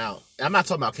Samuels came out, I'm not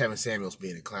talking about Kevin Samuels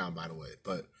being a clown, by the way,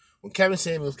 but when Kevin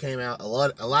Samuels came out, a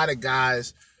lot of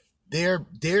guys,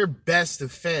 their best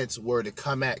defense were to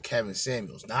come at Kevin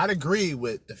Samuels, not agree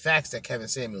with the facts that Kevin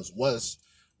Samuels was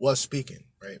speaking,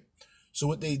 right? So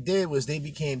what they did was they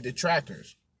became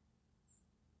detractors.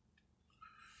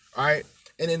 All right,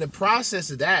 and in the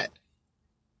process of that,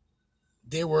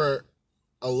 there were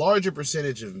a larger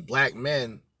percentage of black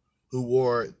men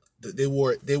who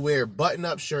they wear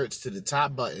button-up shirts to the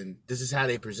top button. This is how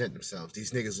they present themselves.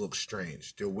 These niggas look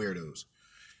strange. They're weirdos.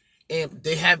 And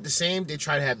they try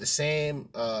to have the same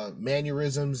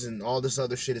mannerisms and all this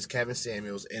other shit as Kevin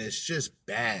Samuels, and it's just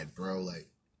bad, bro. Like,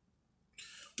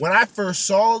 when I first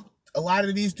saw a lot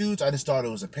of these dudes, I just thought it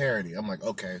was a parody. I'm like,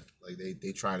 okay, like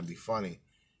they try to be funny.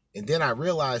 And then I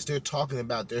realized they're talking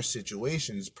about their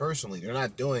situations personally. They're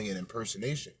not doing an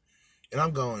impersonation. And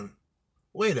I'm going,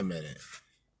 wait a minute.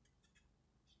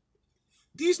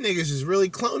 These niggas is really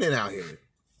cloning out here.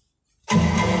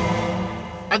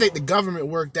 I think the government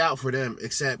worked out for them,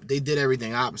 except they did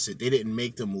everything opposite. They didn't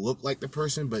make them look like the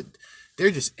person, but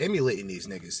they're just emulating these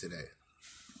niggas today.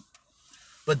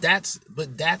 But that's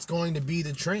going to be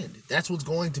the trend. That's what's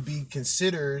going to be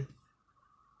considered.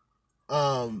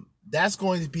 That's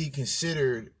going to be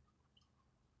considered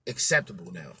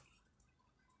acceptable now.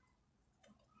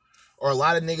 Or a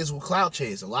lot of niggas will clout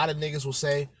chase. A lot of niggas will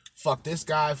say, fuck this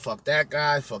guy, fuck that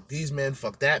guy, fuck these men,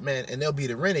 fuck that man, and they'll be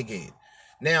the renegade.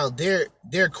 Now,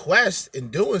 their quest in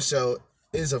doing so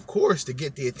is, of course, to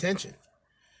get the attention.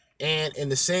 And in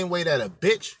the same way that a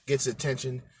bitch gets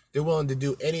attention, they're willing to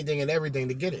do anything and everything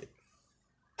to get it.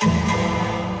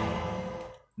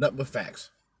 Nothing but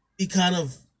facts. Be kind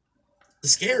of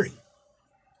scary.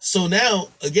 So now,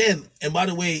 again, and by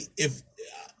the way, if,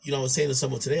 I was saying to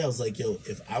someone today, I was like, yo,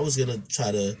 if I was going to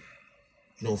try to,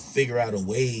 figure out a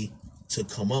way to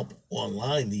come up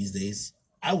online these days,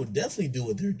 I would definitely do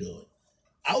what they're doing.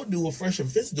 I would do what Fresh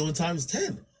and Fit's doing times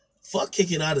 10. Fuck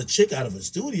kicking out a chick out of a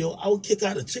studio. I would kick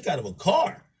out a chick out of a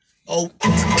car. Oh.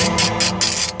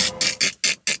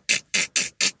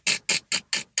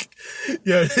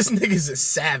 Yo, this nigga's a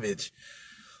savage.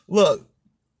 Look,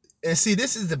 and see,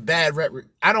 this is the bad rep.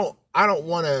 I don't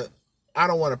want to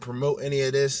promote any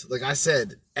of this. Like I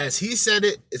said, as he said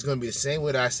it, it's going to be the same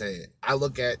way that I say it. I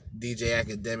look at DJ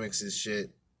Academics'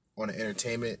 shit on the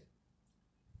entertainment,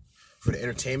 for the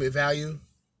entertainment value.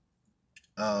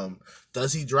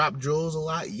 Does he drop jewels a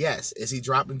lot? Yes. Is he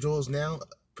dropping jewels now,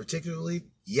 particularly?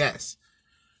 Yes.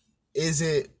 It's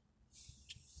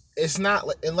not,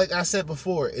 and like I said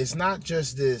before, it's not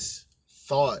just this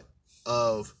thought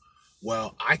of,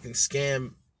 well, I can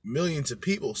scam millions of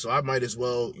people, so I might as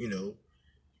well,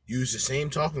 use the same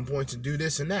talking points and do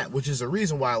this and that, which is the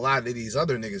reason why a lot of these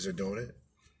other niggas are doing it.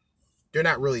 They're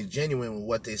not really genuine with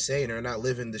what they say, and they're not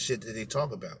living the shit that they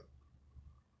talk about.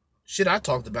 Shit I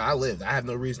talked about, I lived. I have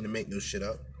no reason to make no shit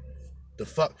up. The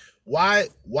fuck? Why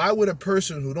would a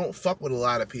person who don't fuck with a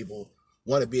lot of people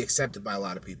want to be accepted by a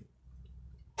lot of people?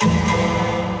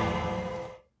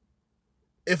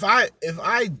 If I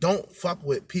don't fuck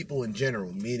with people in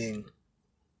general, meaning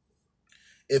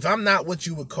if I'm not what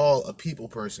you would call a people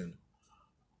person,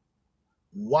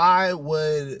 why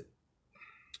would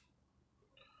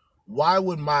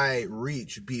my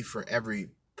reach be for every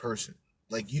person?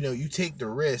 Like, you take the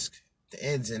risk, the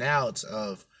ins and outs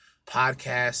of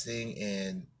podcasting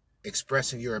and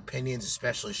expressing your opinions,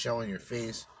 especially showing your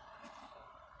face.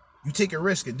 You take a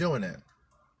risk in doing that,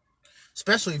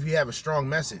 especially if you have a strong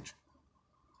message.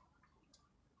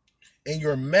 And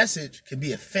your message can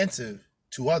be offensive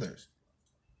to others,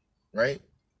 right?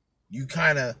 You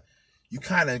kind of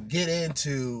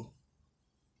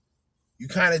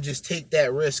just take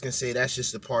that risk and say that's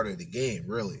just a part of the game,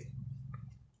 really.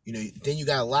 Then you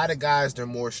got a lot of guys that are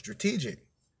more strategic.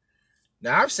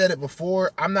 Now, I've said it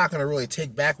before. I'm not going to really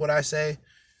take back what I say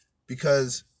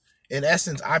because, in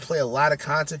essence, I play a lot of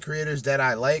content creators that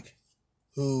I like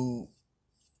who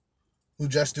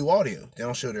just do audio. They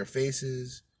don't show their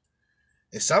faces.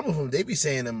 And some of them, they be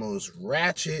saying the most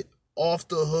ratchet, off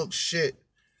the hook shit,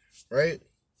 right?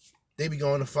 They be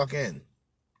going the fuck in.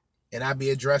 And I be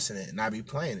addressing it and I be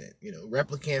playing it.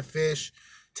 Replicant Fish,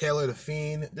 Taylor the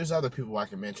Fiend. There's other people I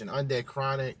can mention. Undead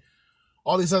Chronic.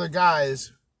 All these other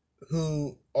guys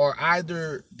who are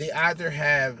either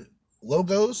have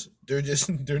logos,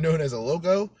 they're known as a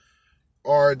logo,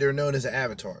 or they're known as an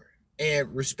avatar.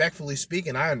 And respectfully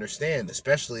speaking, I understand,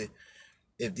 especially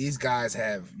if these guys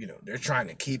have, they're trying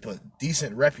to keep a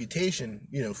decent reputation.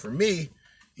 For me,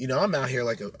 I'm out here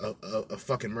like a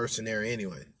fucking mercenary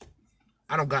anyway.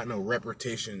 I don't got no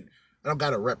reputation. I don't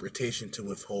got a reputation to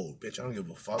withhold, bitch. I don't give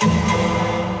a fuck.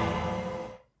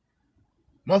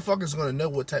 Motherfuckers gonna know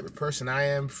what type of person I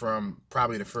am from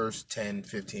probably the first 10,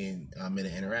 15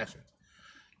 minute interactions.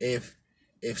 If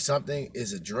something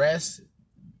is addressed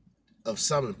of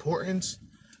some importance,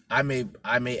 I may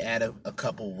add a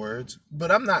couple words, but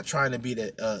I'm not trying to be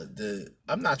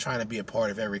I'm not trying to be a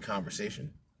part of every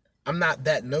conversation. I'm not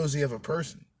that nosy of a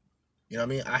person. You know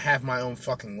what I mean? I have my own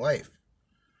fucking life.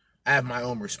 I have my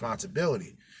own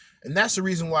responsibility. And that's the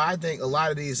reason why I think a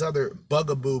lot of these other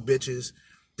bugaboo bitches,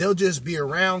 they'll just be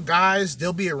around guys.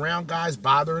 They'll be around guys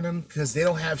bothering them because they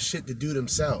don't have shit to do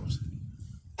themselves.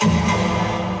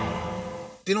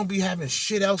 They don't be having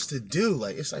shit else to do.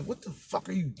 Like, it's like, what the fuck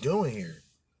are you doing here?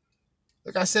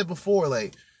 Like I said before,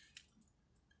 like,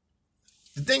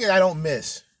 the thing that I don't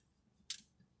miss,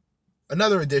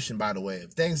 another edition, by the way,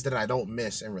 of things that I don't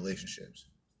miss in relationships,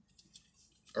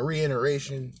 a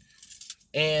reiteration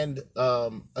and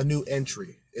a new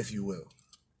entry, if you will.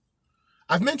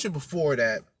 I've mentioned before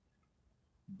that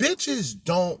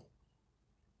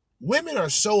women are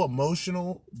so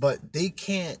emotional, but they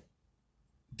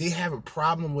have a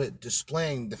problem with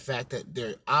displaying the fact that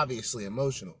they're obviously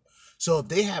emotional. So if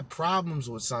they have problems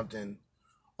with something,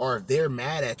 or if they're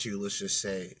mad at you, let's just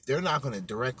say, they're not going to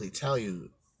directly tell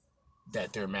you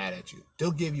that they're mad at you.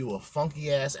 They'll give you a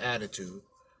funky ass attitude.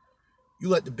 You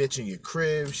let the bitch in your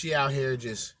crib. She out here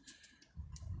just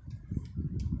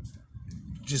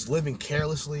living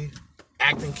carelessly,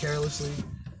 acting carelessly.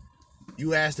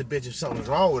 You ask the bitch if something's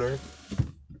wrong with her.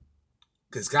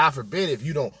 Because God forbid if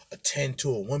you don't attend to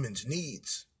a woman's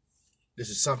needs. This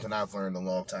is something I've learned a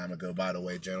long time ago, by the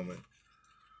way, gentlemen.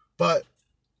 But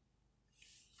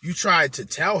you try to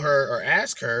tell her or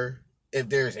ask her if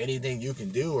there's anything you can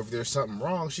do or if there's something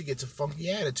wrong, she gets a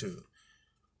funky attitude.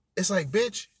 It's like,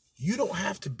 bitch, you don't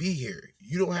have to be here.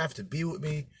 You don't have to be with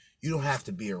me. You don't have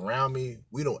to be around me.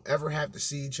 We don't ever have to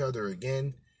see each other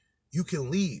again. You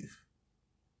can leave.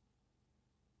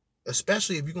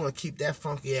 Especially if you're going to keep that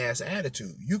funky ass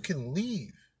attitude. You can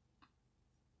leave.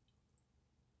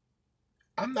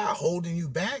 I'm not holding you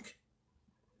back.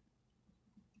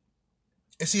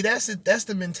 And see, that's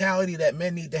the mentality that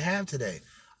men need to have today.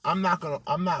 I'm not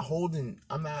holding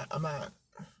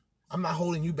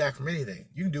you back from anything.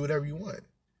 You can do whatever you want.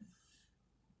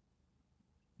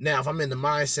 Now, if I'm in the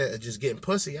mindset of just getting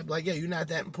pussy, I'm like, yeah, you're not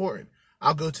that important.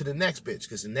 I'll go to the next bitch,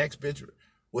 because the next bitch,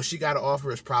 what she got to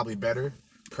offer is probably better,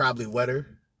 probably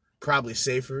wetter, probably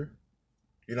safer.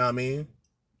 You know what I mean?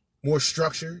 More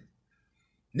structured.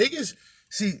 Niggas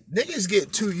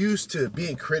get too used to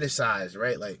being criticized,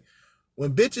 right? Like,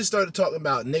 when bitches started talking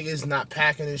about niggas not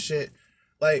packing and shit,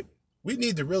 like, we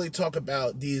need to really talk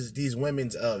about these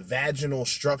women's vaginal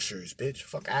structures, bitch.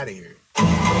 Fuck out of here.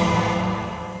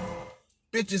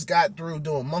 Bitches got through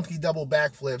doing monkey double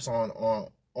backflips on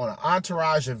an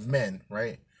entourage of men,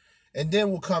 right? And then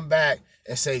we'll come back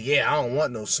and say, yeah, I don't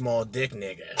want no small dick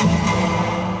nigga.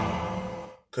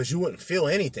 Because you wouldn't feel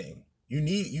anything. You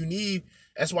need,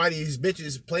 that's why these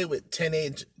bitches play with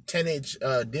 10-inch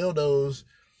dildos,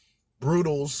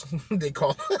 brutals, they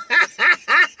call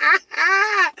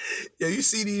Yo, you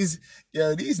see these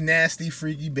nasty,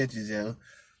 freaky bitches, yo.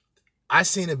 I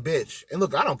seen a bitch, and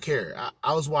look, I don't care.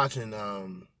 I was watching,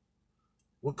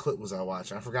 what clip was I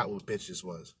watching? I forgot what bitch this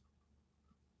was.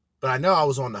 But I know I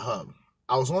was on the hub.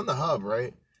 I was on the hub,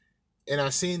 right? And I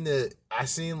seen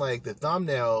like the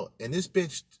thumbnail, and this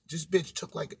bitch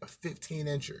took like a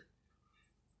 15-incher.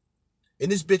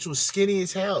 And this bitch was skinny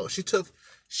as hell. She took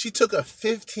a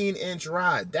 15-inch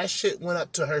ride. That shit went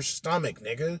up to her stomach,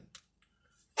 nigga.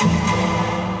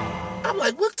 I'm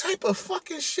like, what type of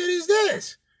fucking shit is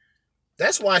this?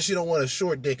 That's why she don't want a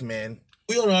short dick, man.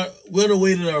 We're on the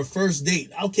way to our first date.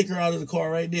 I'll kick her out of the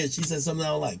car right there. She said something I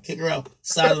don't like. Kick her out,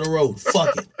 side of the road.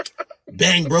 Fuck it.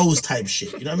 Bang Bros type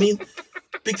shit. You know what I mean?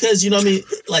 Because, you know what I mean?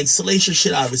 Like, salacious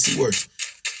shit obviously works.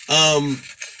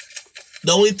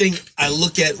 The only thing I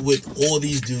look at with all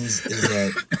these dudes is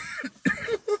that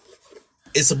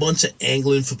it's a bunch of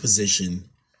angling for position.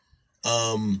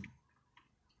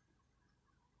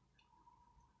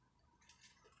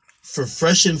 For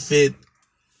fresh and fit,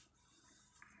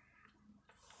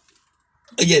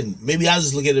 again, maybe I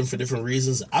just look at them for different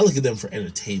reasons. I look at them for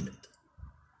entertainment.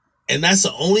 And that's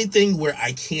the only thing where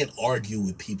I can't argue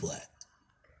with people at.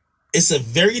 It's a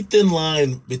very thin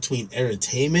line between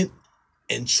entertainment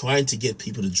and trying to get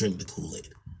people to drink the Kool-Aid.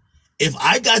 If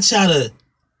I got y'all to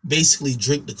basically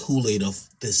drink the Kool-Aid of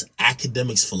this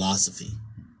academics philosophy,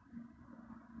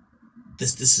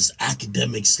 this is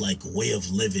academics like way of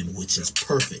living, which is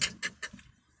perfect,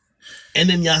 and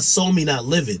then y'all saw me not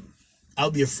live it, I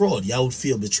would be a fraud. Y'all would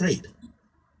feel betrayed.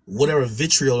 Whatever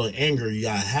vitriol or anger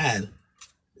y'all had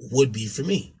would be for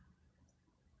me.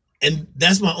 And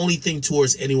that's my only thing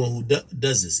towards anyone who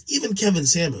does this. Even Kevin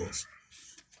Samuels.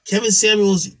 Kevin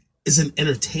Samuels is an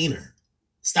entertainer.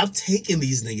 Stop taking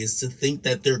these niggas to think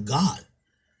that they're God.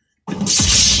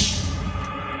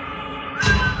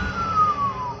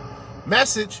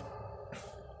 Message.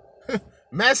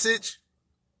 Message.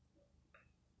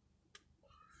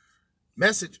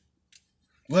 Message.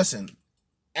 Listen,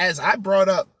 as I brought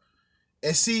up,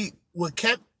 and see, what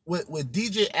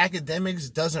DJ Academics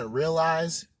doesn't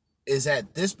realize is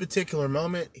at this particular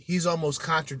moment, he's almost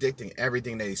contradicting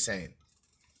everything that he's saying.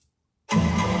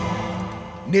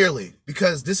 Nearly.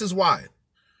 Because this is why.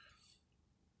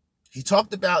 He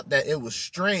talked about that it was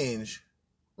strange,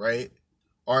 right?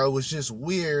 Or it was just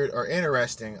weird or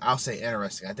interesting. I'll say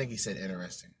interesting. I think he said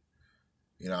interesting.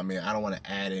 You know what I mean? I don't want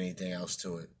to add anything else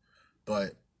to it.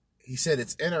 But he said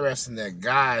it's interesting that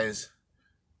guys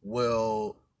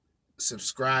will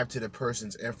subscribe to the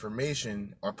person's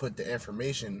information or put the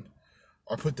information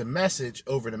or put the message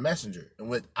over the messenger. And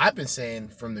what I've been saying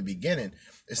from the beginning,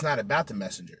 it's not about the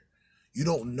messenger. You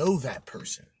don't know that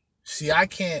person. See, I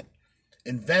can't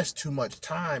invest too much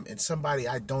time in somebody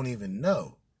I don't even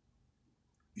know.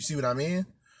 You see what I mean?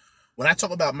 When I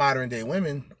talk about modern day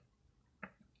women,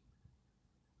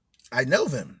 I know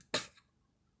them.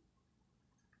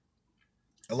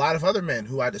 A lot of other men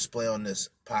who I display on this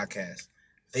podcast,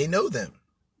 they know them.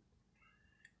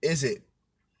 Is it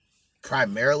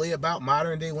primarily about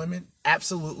modern day women?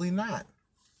 Absolutely not.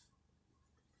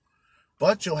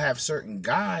 But you'll have certain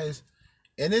guys,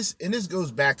 and this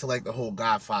goes back to like the whole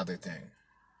Godfather thing.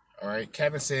 All right,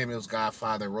 Kevin Samuels,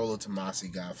 Godfather, Rollo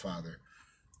Tomasi, Godfather.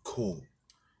 Cool.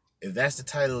 If that's the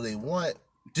title they want,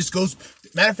 this goes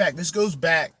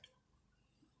back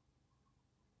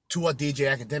to what DJ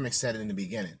Academics said in the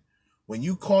beginning. When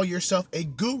you call yourself a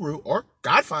guru or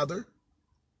Godfather,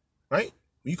 right?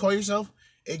 When you call yourself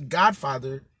a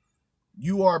Godfather,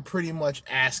 you are pretty much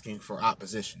asking for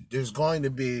opposition. There's going to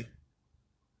be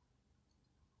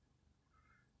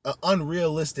an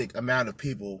unrealistic amount of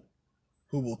people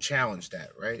who will challenge that,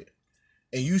 right?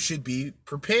 And you should be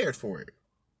prepared for it.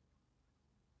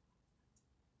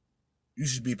 You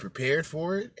should be prepared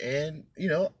for it. And, you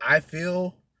know, I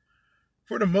feel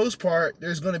for the most part,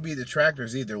 there's going to be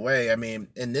detractors either way. I mean,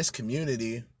 in this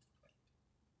community,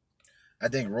 I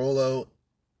think Rollo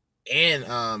and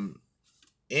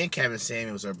Kevin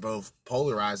Samuels are both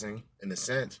polarizing in a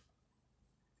sense.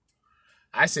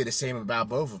 I say the same about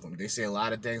both of them. They say a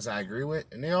lot of things I agree with,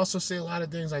 and they also say a lot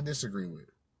of things I disagree with.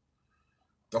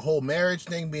 The whole marriage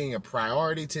thing being a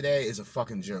priority today is a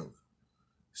fucking joke.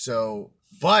 So,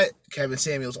 but Kevin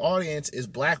Samuels' audience is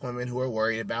black women who are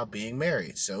worried about being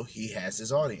married. So he has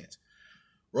his audience.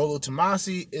 Rollo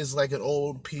Tomasi is like an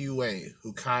old PUA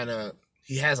who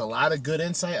he has a lot of good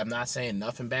insight. I'm not saying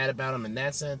nothing bad about him in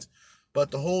that sense.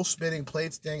 But the whole spinning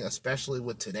plates thing, especially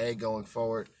with today going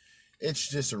forward, it's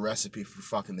just a recipe for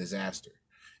fucking disaster.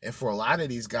 And for a lot of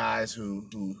these guys who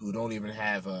don't even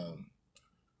have the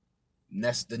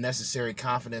necessary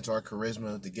confidence or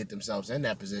charisma to get themselves in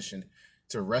that position,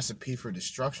 it's a recipe for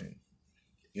destruction.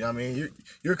 You know what I mean?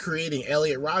 You're creating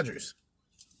Elliot Rodgers.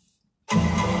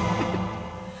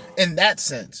 In that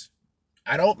sense.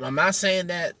 I'm not saying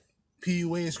that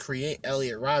PUAs create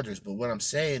Elliot Rodgers, but what I'm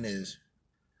saying is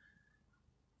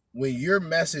when your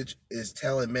message is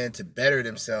telling men to better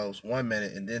themselves 1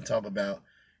 minute and then talk about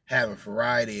having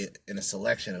variety in a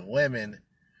selection of women,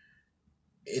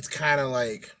 it's kind of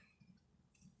like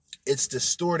it's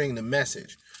distorting the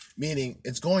message, meaning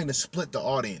it's going to split the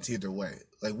audience either way.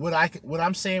 Like what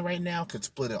I'm saying right now could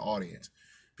split an audience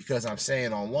because I'm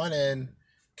saying on one end,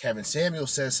 Kevin Samuel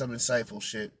says some insightful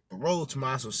shit, but Rollo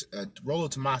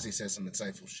Tomasi says some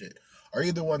insightful shit. Are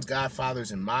either ones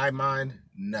Godfathers in my mind?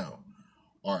 No.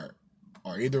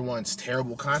 Are either ones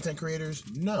terrible content creators?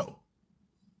 No.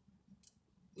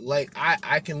 Like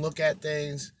I can look at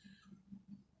things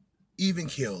even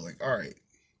kill. Like, all right,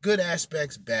 good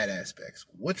aspects, bad aspects.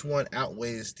 Which one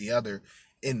outweighs the other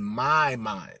in my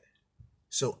mind?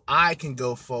 So I can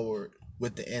go forward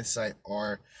with the insight,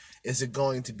 or is it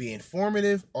going to be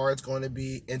informative, or it's going to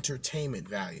be entertainment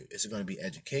value? Is it going to be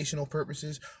educational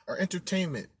purposes or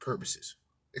entertainment purposes,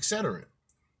 etc.?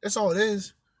 That's all it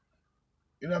is.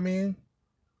 You know what I mean?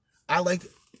 I like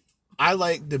I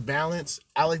like the balance.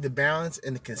 I like the balance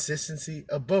and the consistency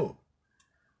of both.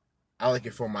 I like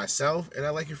it for myself and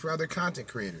I like it for other content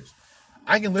creators.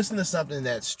 I can listen to something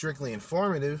that's strictly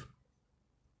informative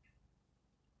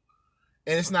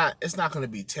and it's not going to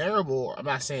be terrible. I'm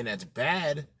not saying that's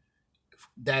bad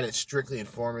that it's strictly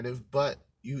informative, but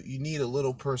you need a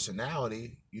little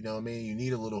personality, you know what I mean? You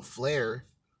need a little flair.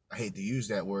 I hate to use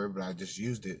that word, but I just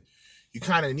used it. You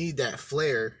kind of need that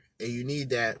flair and you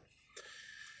need that.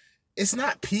 It's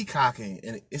not peacocking,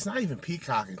 and it's not even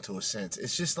peacocking to a sense.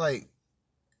 It's just like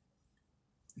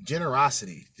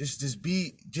generosity.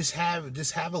 Just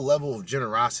have a level of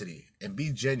generosity and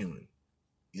be genuine.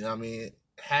 You know what I mean?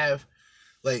 Have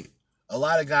like a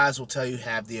lot of guys will tell you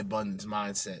have the abundance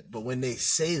mindset, but when they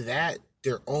say that,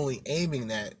 they're only aiming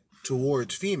that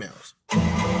towards females,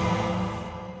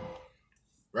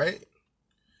 right?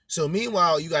 So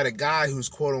meanwhile, you got a guy who's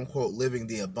quote unquote living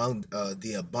the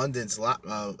abundance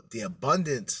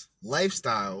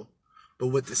lifestyle, but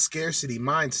with the scarcity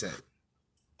mindset.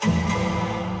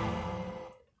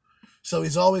 So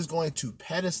he's always going to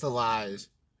pedestalize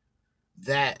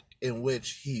that in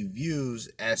which he views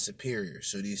as superior.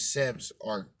 So these simps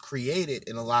are created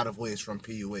in a lot of ways from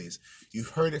PUAs.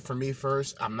 You've heard it from me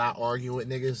first. I'm not arguing with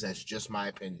niggas. That's just my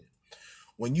opinion.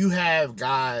 When you have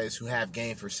guys who have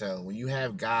game for sale, when you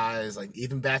have guys like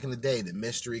even back in the day, the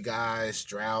mystery guys,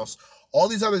 Strauss, all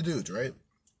these other dudes, right?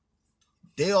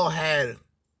 They all had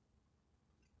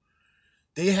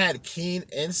keen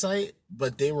insight,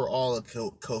 but they were all a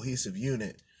cohesive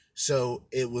unit. So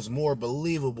it was more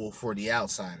believable for the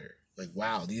outsider. Like,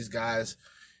 wow, these guys,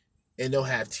 and they'll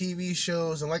have TV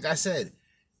shows. And like I said,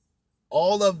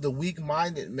 all of the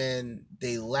weak-minded men,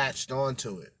 they latched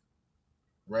onto it,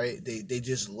 right? They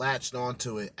just latched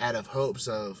onto it out of hopes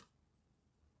of,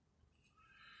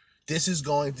 this is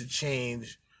going to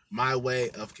change my way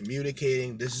of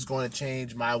communicating. This is going to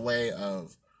change my way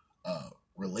of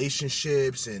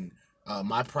relationships and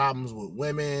my problems with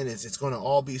women. It's going to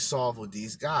all be solved with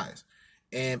these guys.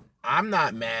 And I'm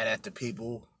not mad at the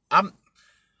people. I'm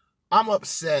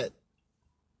upset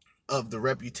of the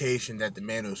reputation that the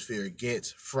manosphere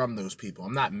gets from those people.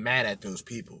 I'm not mad at those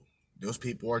people. Those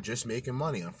people are just making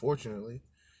money, unfortunately.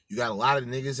 You got a lot of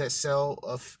niggas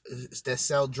that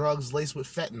sell drugs laced with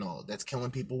fentanyl that's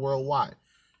killing people worldwide.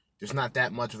 There's not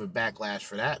that much of a backlash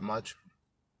for that much,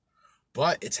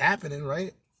 but it's happening,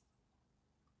 right?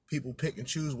 People pick and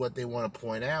choose what they want to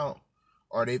point out,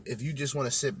 or if you just want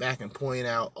to sit back and point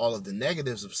out all of the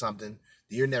negatives of something,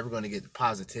 you're never going to get the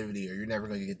positivity, or you're never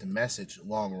going to get the message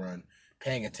long run,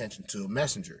 paying attention to a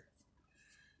messenger.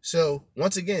 So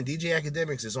once again, DJ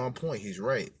Academics is on point. He's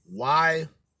right. Why?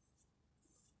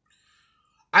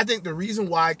 I think the reason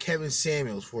why Kevin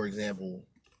Samuels, for example,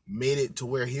 made it to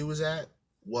where he was at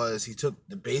was he took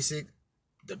the basic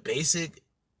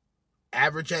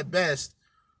average at best,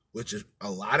 which is a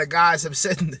lot of guys have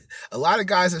said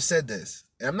this.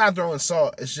 And I'm not throwing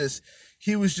salt. It's just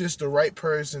he was just the right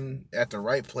person at the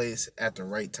right place at the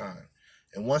right time.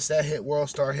 And once that hit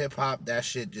World Star Hip Hop, that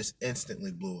shit just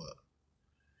instantly blew up.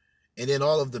 And then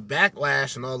all of the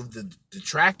backlash and all of the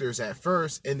detractors at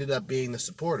first ended up being the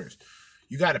supporters.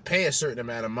 You got to pay a certain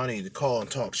amount of money to call and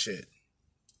talk shit.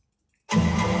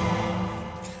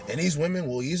 And these women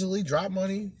will easily drop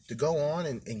money to go on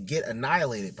and get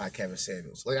annihilated by Kevin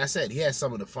Samuels. Like I said, he has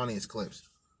some of the funniest clips.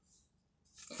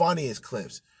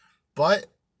 But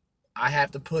I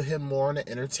have to put him more in the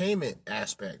entertainment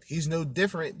aspect. He's no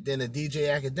different than a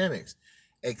DJ Academics,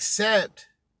 except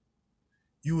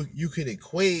you could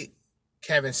equate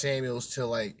Kevin Samuels to,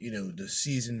 like, you know, the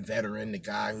seasoned veteran, the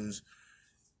guy who's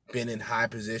been in high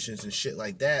positions and shit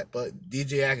like that. But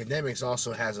DJ Academics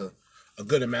also has a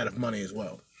good amount of money as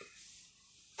well.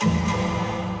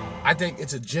 I think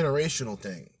it's a generational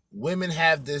thing. Women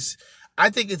have this. I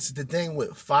think it's the thing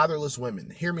with fatherless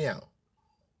women. Hear me out.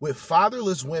 With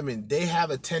fatherless women, they have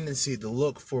a tendency to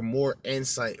look for more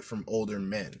insight from older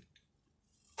men.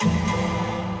 You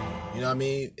know what I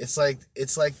mean? It's like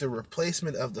the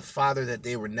replacement of the father that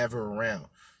they were never around.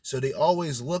 So they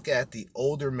always look at the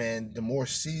older men, the more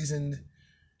seasoned,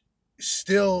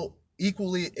 still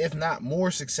equally, if not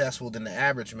more successful than the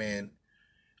average man,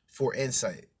 for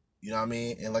insight. You know what I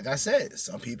mean? And like I said,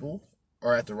 some people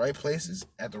are at the right places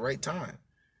at the right time.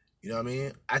 You know what I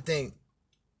mean? I think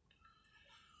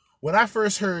when I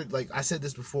first heard, like I said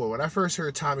this before, when I first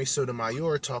heard Tommy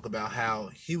Sotomayor talk about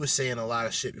how he was saying a lot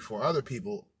of shit before other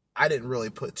people, I didn't really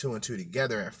put two and two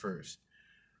together at first.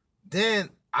 Then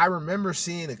I remember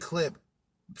seeing a clip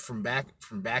from back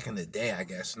in the day, I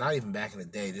guess, not even back in the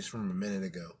day, just from a minute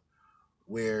ago,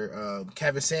 where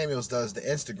Kevin Samuels does the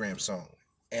Instagram song,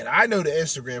 and I know the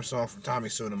Instagram song from Tommy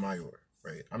Sotomayor,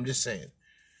 right? I'm just saying,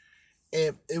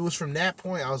 and it was from that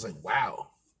point I was like, wow,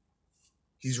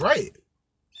 he's right,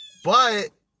 but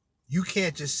you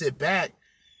can't just sit back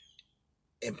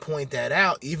and point that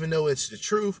out, even though it's the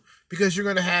truth, because you're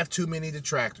gonna have too many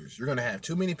detractors. You're gonna have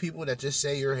too many people that just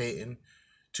say you're hating,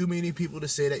 too many people to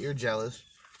say that you're jealous.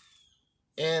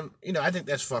 And, I think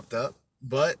that's fucked up.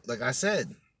 But, like I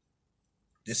said,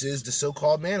 this is the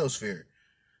so-called manosphere.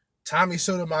 Tommy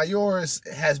Sotomayor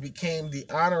has become the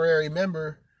honorary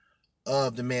member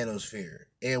of the manosphere.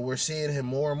 And we're seeing him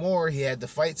more and more. He had the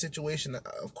fight situation,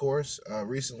 of course,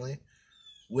 recently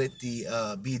with the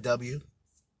BW.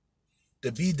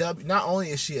 The BW, not only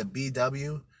is she a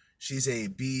BW, she's a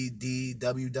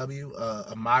BDWW,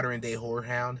 a modern day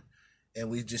whorehound. And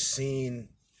we just seen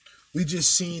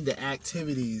the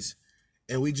activities,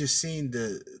 and we just seen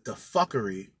the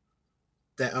fuckery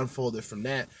that unfolded from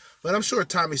that. But I'm sure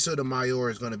Tommy Sotomayor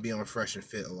is going to be on Fresh and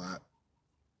Fit a lot.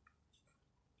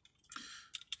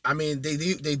 I mean,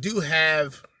 they do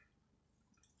have.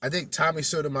 I think Tommy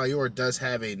Sotomayor does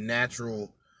have a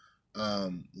natural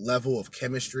level of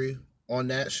chemistry on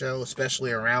that show,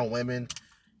 especially around women.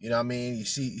 You know what I mean? You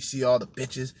see all the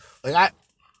bitches. Like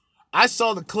I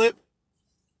saw the clip,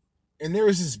 and there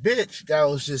was this bitch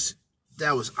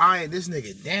that was eyeing this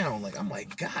nigga down. Like, I'm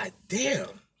like, God damn.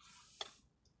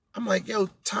 I'm like, yo,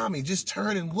 Tommy, just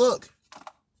turn and look.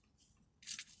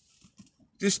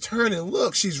 Just turn and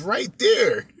look. She's right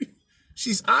there.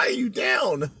 She's eyeing you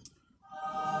down.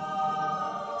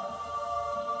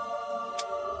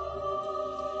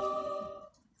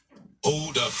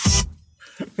 Hold up.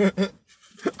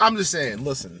 I'm just saying,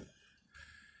 listen.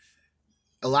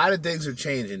 A lot of things are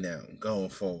changing now going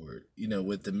forward.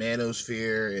 With the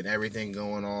manosphere and everything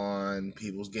going on,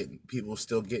 people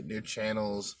still getting their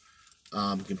channels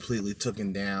completely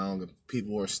taken down.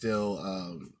 People are still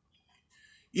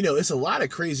it's a lot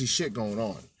of crazy shit going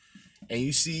on. And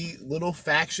you see little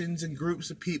factions and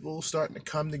groups of people starting to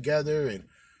come together,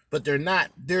 but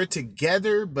they're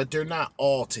together, but they're not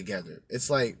all together.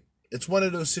 It's one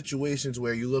of those situations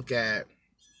where you look at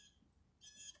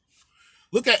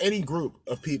any group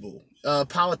of people,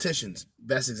 politicians,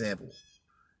 best example.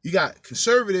 You got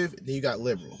conservative, then you got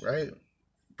liberal, right?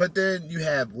 But then you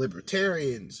have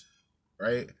libertarians,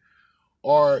 right?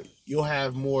 Or you'll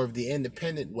have more of the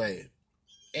independent way.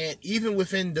 And even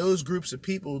within those groups of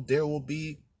people, there will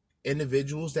be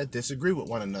individuals that disagree with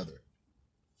one another.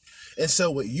 And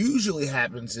so what usually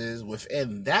happens is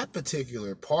within that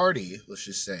particular party, let's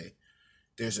just say,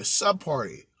 there's a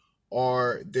sub-party,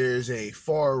 or there's a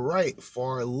far right,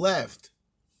 far left,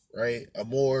 right? A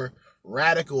more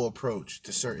radical approach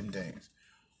to certain things.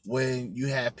 When you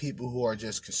have people who are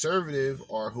just conservative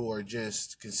or who are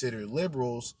just considered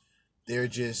liberals, they're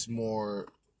just more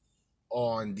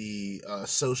on the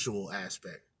social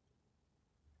aspect.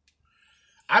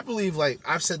 I believe, like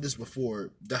I've said this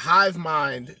before, the hive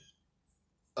mind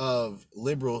of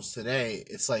liberals today,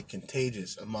 it's like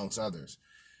contagious amongst others.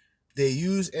 They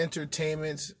use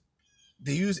entertainment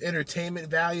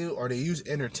value, or they use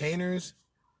entertainers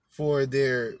for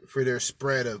their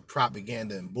spread of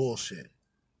propaganda and bullshit.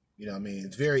 You know what I mean?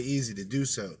 It's very easy to do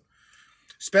so.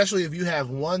 Especially if you have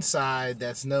one side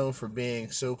that's known for being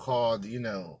so-called,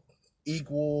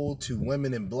 equal to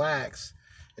women and blacks,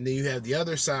 and then you have the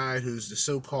other side who's the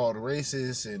so-called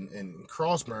racists and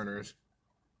cross burners.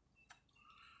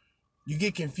 You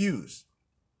get confused.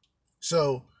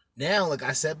 So now, like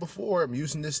I said before, I'm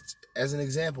using this as an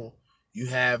example. You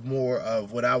have more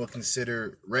of what I would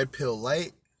consider red pill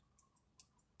light,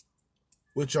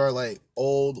 which are like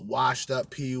old, washed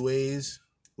up PUAs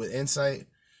with insight.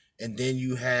 And then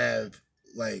you have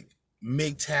like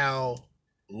MGTOW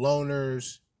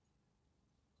loners,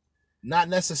 not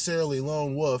necessarily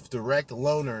lone wolf, direct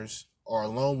loners or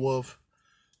lone wolf.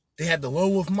 They have the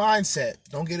lone wolf mindset.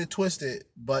 Don't get it twisted,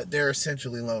 but they're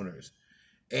essentially loners.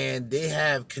 And they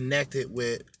have connected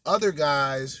with other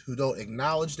guys who don't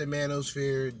acknowledge the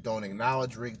manosphere, don't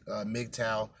acknowledge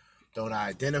MGTOW, don't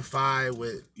identify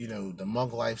with, the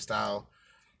monk lifestyle.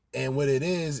 And what it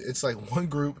is, it's like one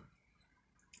group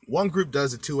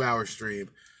does a 2-hour stream,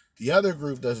 the other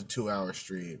group does a 2-hour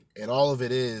stream, and all of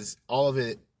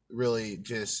it really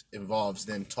just involves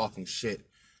them talking shit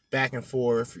back and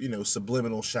forth,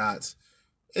 subliminal shots.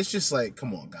 It's just like,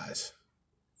 come on, guys.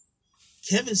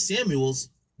 Kevin Samuels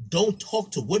don't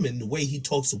talk to women the way he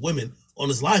talks to women on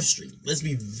his live stream. Let's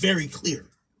be very clear.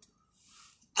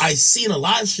 I seen a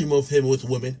live stream of him with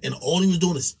women, and all he was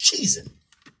doing is cheesing.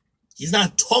 He's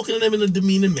not talking to them in a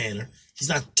demeaning manner. He's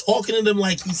not talking to them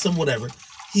like he's some whatever.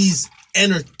 He's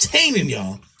entertaining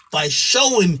y'all by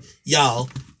showing y'all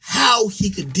how he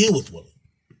could deal with women.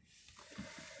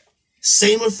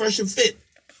 Same with Fresh and Fit.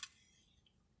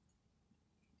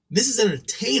 This is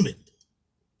entertainment.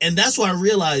 And that's why I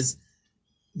realize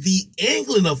the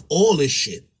angling of all this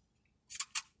shit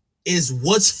is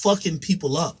what's fucking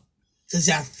people up. Because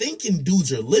y'all thinking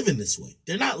dudes are living this way.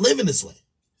 They're not living this way.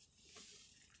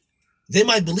 They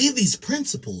might believe these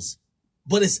principles,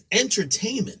 but it's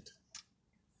entertainment.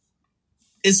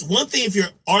 It's one thing if you're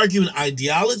arguing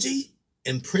ideology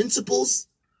and principles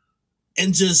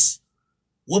and just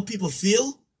what people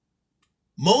feel.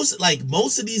 Most of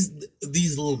these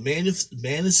little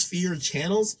manosphere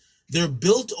channels, they're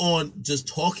built on just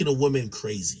talking to women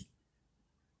crazy.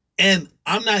 And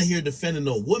I'm not here defending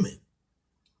no woman,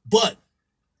 but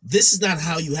this is not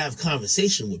how you have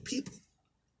conversation with people.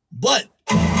 But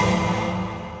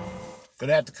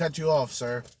gonna have to cut you off,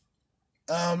 sir.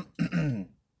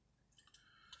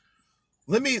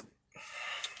 Let me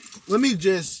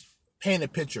just paint a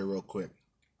picture real quick.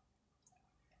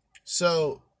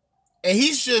 So, and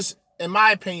he's just, in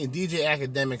my opinion, DJ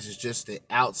Academics is just the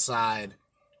outside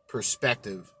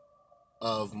perspective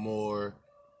of more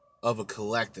of a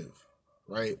collective,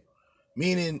 right?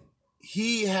 Meaning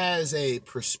he has a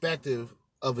perspective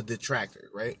of a detractor,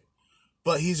 right?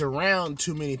 But he's around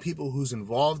too many people who's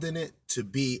involved in it to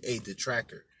be a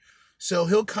detractor. So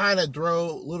he'll kind of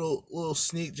throw little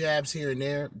sneak jabs here and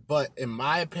there. But in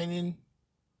my opinion,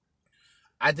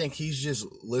 I think he's just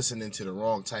listening to the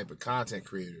wrong type of content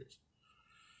creators.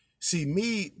 See,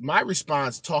 my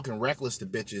response talking reckless to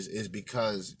bitches is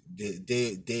because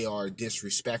they are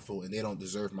disrespectful and they don't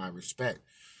deserve my respect.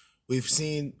 We've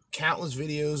seen countless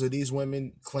videos of these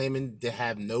women claiming to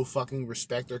have no fucking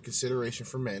respect or consideration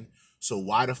for men. So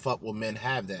why the fuck will men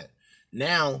have that?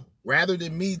 Now, rather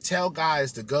than me tell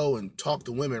guys to go and talk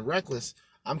to women reckless,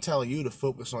 I'm telling you to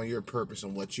focus on your purpose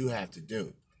and what you have to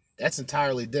do. That's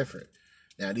entirely different.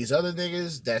 Now, these other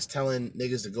niggas that's telling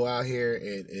niggas to go out here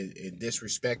and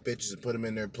disrespect bitches and put them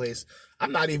in their place,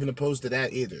 I'm not even opposed to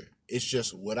that either. It's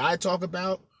just what I talk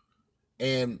about,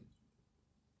 and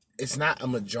it's not a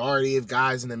majority of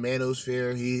guys in the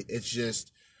manosphere. It's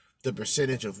just the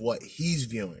percentage of what he's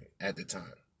viewing at the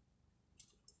time.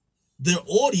 Their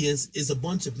audience is a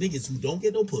bunch of niggas who don't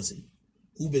get no pussy,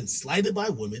 who've been slighted by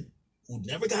women, who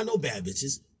never got no bad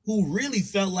bitches, who really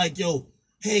felt like, yo,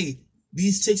 hey,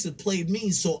 these chicks have played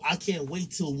me, so I can't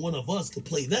wait till one of us could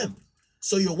play them.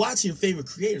 So you're watching your favorite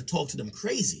creator talk to them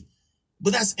crazy.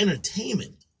 But that's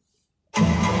entertainment.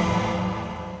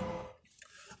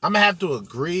 I'm going to have to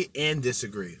agree and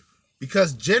disagree.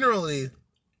 Because generally,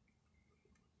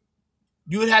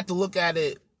 you would have to look at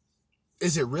it,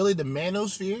 is it really the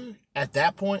manosphere at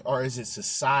that point, or is it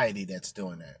society that's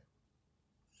doing that?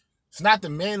 It's not the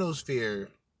manosphere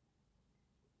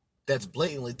that's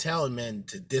blatantly telling men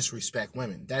to disrespect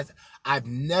women. I've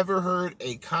never heard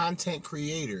a content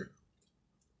creator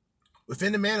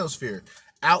within the manosphere,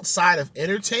 outside of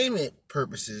entertainment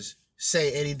purposes,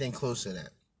 say anything close to that.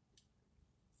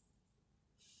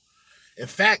 In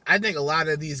fact, I think a lot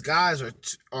of these guys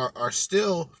are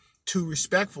still too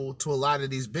respectful to a lot of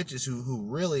these bitches who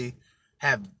really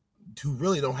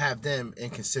don't have them in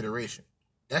consideration.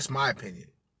 That's my opinion.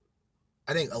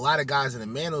 I think a lot of guys in the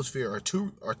manosphere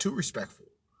are too respectful.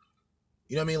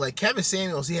 You know what I mean? Like Kevin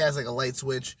Samuels, he has like a light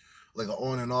switch, like an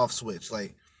on and off switch.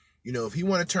 Like, if he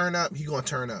want to turn up, he gonna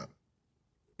turn up.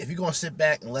 If he gonna sit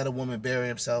back and let a woman bury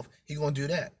himself, he gonna do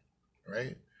that,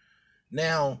 right?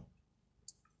 Now,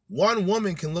 one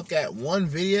woman can look at one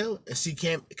video and see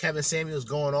Kevin Samuels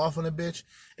going off on a bitch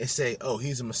and say, oh,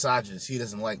 he's a misogynist. He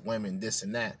doesn't like women, this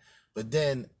and that. But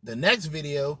then the next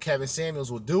video, Kevin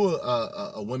Samuels will do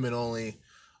a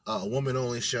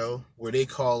women-only show where they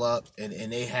call up and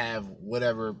they have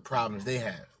whatever problems they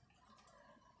have.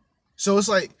 So it's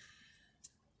like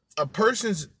a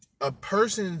person's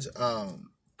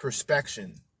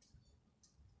perspective,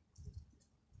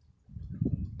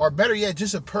 or better yet,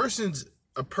 just a person's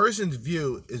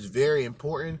view is very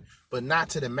important, but not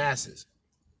to the masses.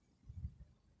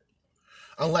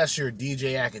 Unless you're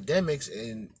DJ Academics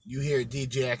and you hear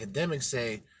DJ Academics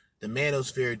say the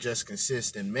manosphere just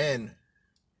consists in men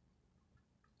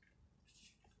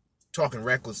talking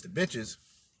reckless to bitches,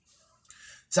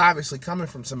 It's obviously coming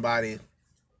from somebody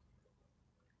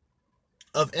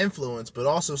of influence, but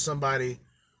also somebody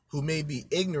who may be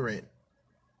ignorant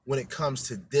when it comes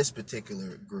to this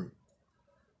particular group.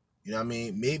 You know what I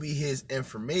mean? Maybe his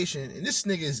information, and this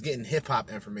nigga is getting hip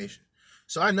hop information.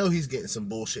 So I know he's getting some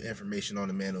bullshit information on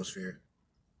the manosphere.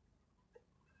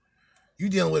 You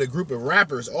dealing with a group of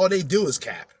rappers, all they do is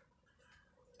cap.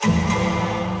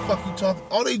 Fuck you talking?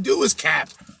 All they do is cap.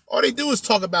 All they do is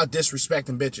talk about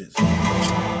disrespecting bitches.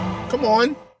 Come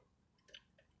on.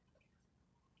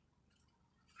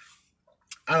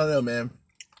 I don't know, man.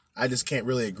 I just can't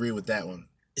really agree with that one.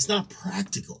 It's not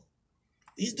practical.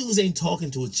 These dudes ain't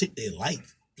talking to a chick they like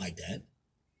that.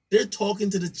 They're talking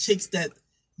to the chicks that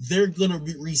they're gonna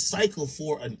recycle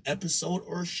for an episode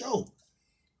or a show.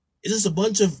 It's just a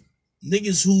bunch of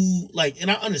niggas who like, and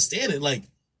I understand it. Like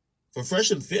for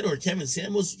Fresh and Fit or Kevin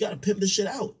Samuels, you gotta pimp this shit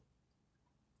out.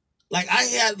 Like I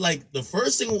had like the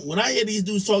first thing when I hear these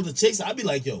dudes talk to chicks, I'd be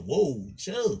like, yo, whoa,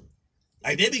 chill.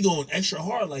 Like they be going extra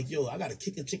hard. Like yo, I gotta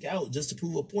kick a chick out just to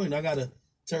prove a point. I gotta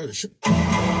tell her the shit.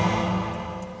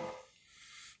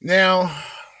 Now,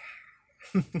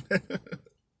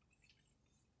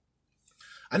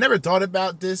 I never thought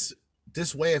about this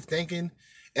way of thinking,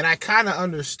 and I kind of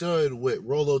understood what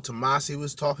Rollo Tomasi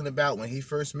was talking about when he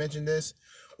first mentioned this,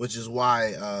 which is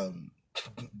why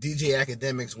DJ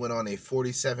Academics went on a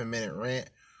 47-minute rant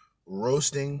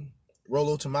roasting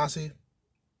Rollo Tomasi.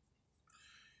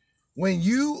 When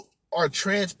you are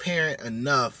transparent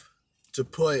enough to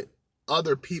put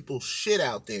other people's shit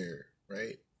out there,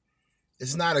 right?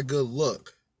 It's not a good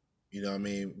look. You know what I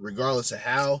mean? Regardless of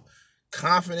how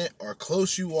confident or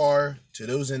close you are to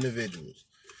those individuals.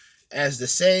 As the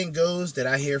saying goes that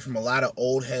I hear from a lot of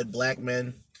old head black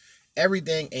men,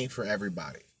 everything ain't for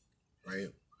everybody, right?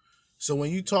 So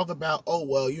when you talk about, oh,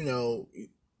 well,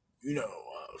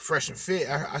 Fresh and Fit,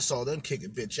 I saw them kick a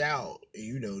bitch out.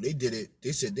 And, they did it.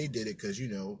 They said they did it because,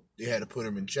 they had to put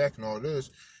him in check and all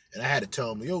this. And I had to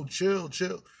tell them, yo, chill.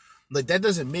 Like, that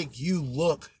doesn't make you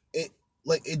look...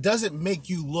 it doesn't make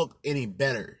you look any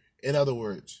better, in other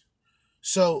words.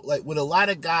 So, like, with a lot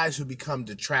of guys who become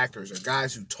detractors or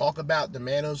guys who talk about the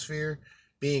manosphere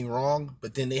being wrong,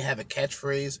 but then they have a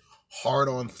catchphrase, hard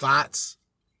on thoughts,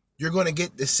 you're going to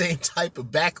get the same type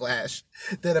of backlash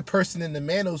that a person in the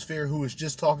manosphere who is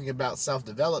just talking about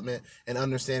self-development and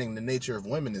understanding the nature of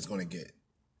women is going to get.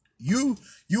 You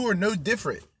are no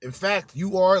different. In fact,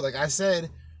 you are, like I said,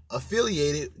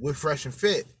 affiliated with Fresh and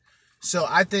Fit. So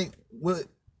I think what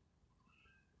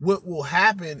will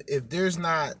happen if there's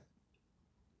not,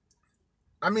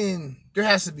 there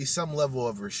has to be some level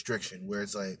of restriction where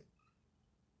it's like,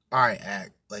 all right,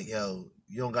 act like, yo,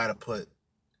 you don't got to put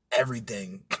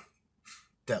everything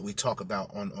that we talk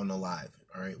about on the live.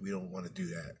 All right. We don't want to do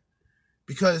that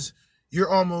because you're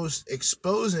almost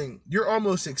exposing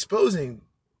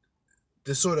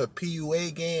the sort of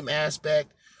PUA game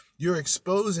aspect. You're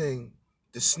exposing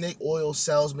the snake oil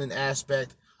salesman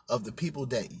aspect of the people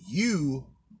that you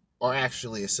are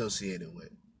actually associated with.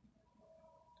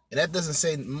 And that doesn't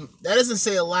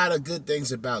say a lot of good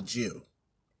things about you.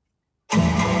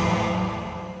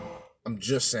 I'm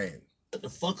just saying. Shut the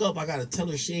fuck up. I gotta tell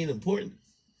her she ain't important.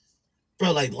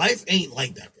 Bro, like life ain't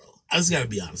like that, bro. I just gotta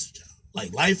be honest with y'all.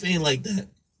 Like life ain't like that.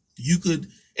 You could,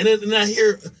 and then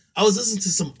I was listening to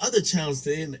some other channels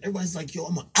today and everybody's like, yo,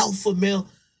 I'm an alpha male.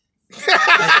 Like,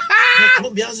 I'm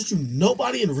gonna be honest with you,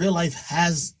 nobody in real life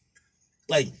has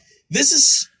like this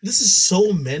is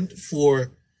so meant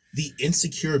for the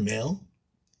insecure male.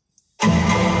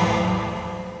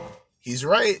 He's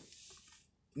right.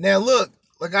 Now look,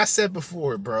 like I said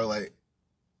before, bro, like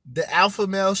the alpha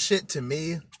male shit to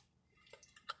me,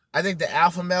 I think the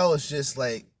alpha male is just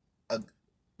like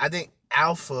I think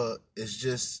alpha is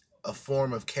just a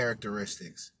form of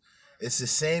characteristics. It's the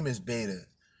same as beta.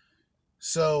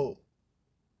 So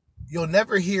you'll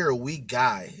never hear a weak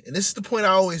guy, and this is the point I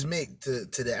always make to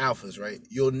the alphas, right?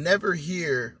 You'll never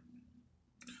hear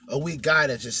a weak guy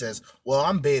that just says, well,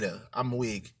 I'm beta, I'm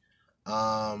weak,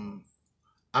 I'm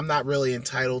not really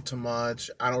entitled to much,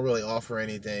 I don't really offer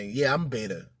anything. Yeah, I'm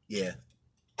beta. Yeah.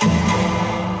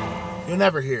 You'll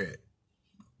never hear it.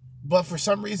 But for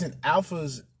some reason,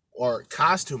 alphas or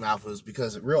costume alphas,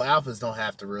 because real alphas don't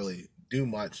have to really do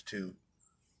much to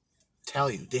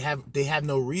tell you. They have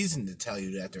no reason to tell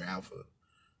you that they're alpha.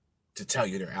 To tell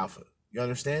you they're alpha. You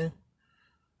understand?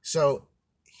 So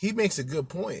he makes a good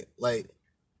point. Like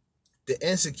the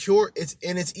insecure, it's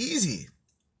easy.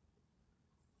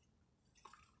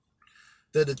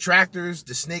 The detractors,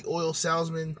 the snake oil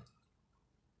salesmen,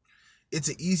 it's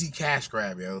an easy cash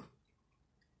grab, yo.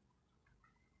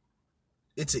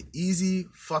 It's an easy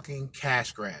fucking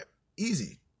cash grab.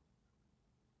 Easy.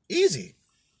 Easy.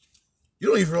 You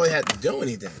don't even really have to do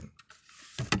anything.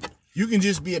 You can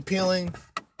just be appealing.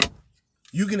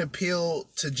 You can appeal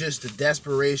to just the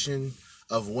desperation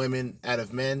of women out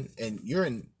of men, and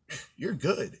you're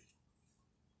good.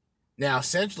 Now,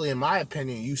 essentially, in my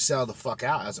opinion, you sell the fuck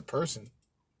out as a person.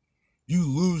 You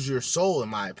lose your soul, in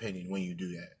my opinion, when you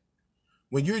do that.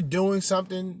 When you're doing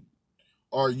something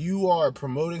or you are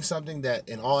promoting something that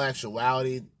in all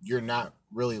actuality you're not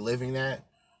really living that,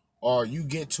 or you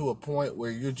get to a point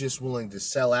where you're just willing to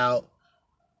sell out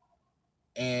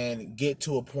and get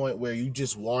to a point where you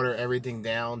just water everything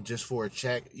down just for a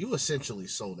check, you essentially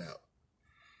sold out,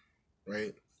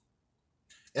 right?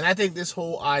 And I think this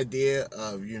whole idea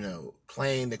of,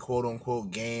 playing the quote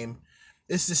unquote game,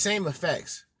 it's the same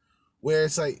effects where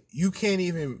it's like you can't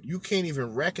even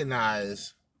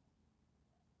recognize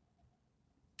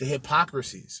the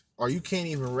hypocrisies, or you can't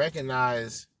even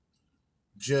recognize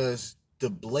just the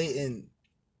blatant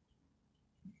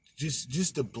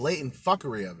just the blatant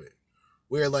fuckery of it,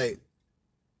 where like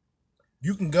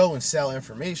you can go and sell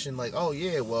information like, oh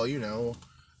yeah, well,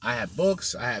 I have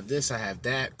books, I have this, I have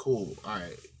that, cool, all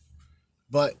right.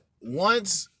 But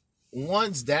once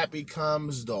that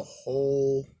becomes the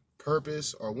whole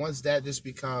purpose, or once that just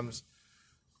becomes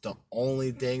the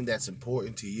only thing that's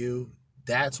important to you,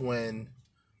 that's when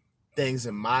things,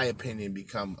 in my opinion,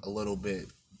 become a little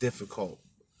bit difficult.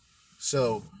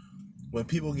 So when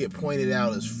people get pointed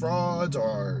out as frauds,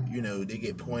 or they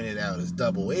get pointed out as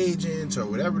double agents, or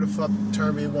whatever the fuck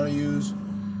term they want to use,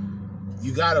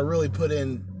 you gotta really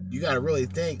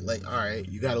think like, all right,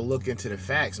 you gotta look into the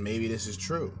facts. Maybe this is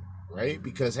true, right?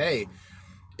 Because hey,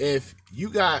 if you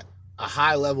got a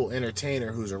high level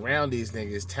entertainer who's around these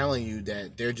niggas telling you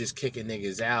that they're just kicking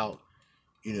niggas out,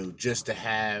 just to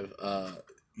have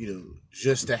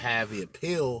the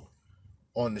appeal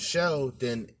on the show,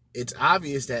 then it's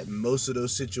obvious that most of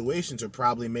those situations are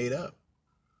probably made up.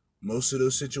 Most of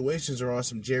those situations are on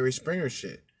some Jerry Springer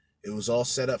shit. It was all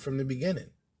set up from the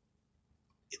beginning.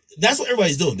 That's what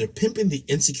everybody's doing. They're pimping the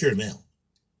insecure male.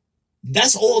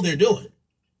 That's all they're doing.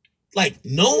 Like,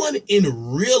 no one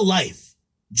in real life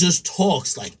just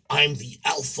talks like, I'm the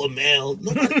alpha male.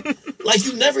 Nobody, like,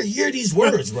 you never hear these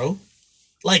words, bro.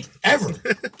 Like, ever.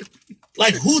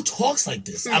 Like, who talks like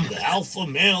this? I'm the alpha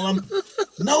male.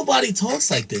 Nobody talks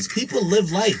like this. People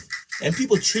live life, and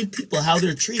people treat people how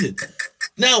they're treated.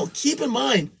 Now, keep in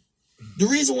mind, the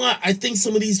reason why I think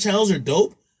some of these channels are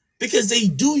dope, because they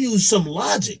do use some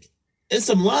logic, and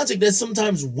some logic that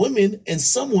sometimes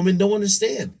some women don't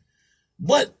understand.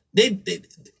 But they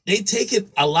take it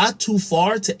a lot too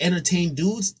far to entertain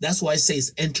dudes. That's why I say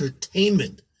it's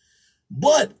entertainment.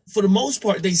 But for the most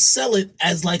part, they sell it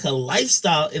as like a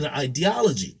lifestyle and an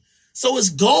ideology. So it's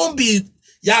gonna be,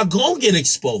 y'all gonna get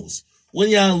exposed. When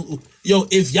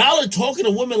if y'all are talking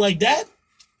to women like that,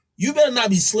 you better not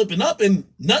be slipping up and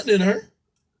nothing in her.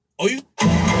 Oh, you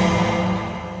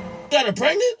got her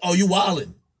pregnant? Oh, you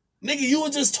wildin'. Nigga, you were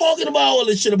just talking about all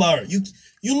this shit about her. You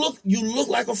look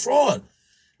like a fraud.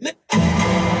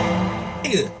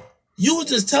 Nigga, you were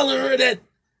just telling her that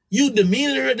you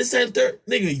demeaning her at the same third.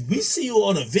 Nigga, we see you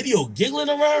on a video giggling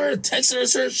around her, texting her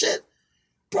certain shit.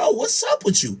 Bro, what's up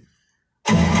with you?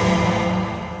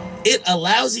 It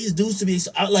allows these dudes to be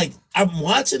like, I'm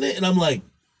watching it and I'm like,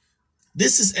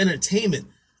 this is entertainment.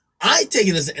 I take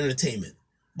it as an entertainment.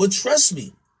 But trust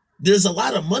me, there's a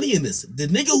lot of money in this. The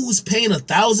nigga who's paying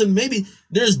 $1,000, maybe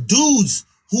there's dudes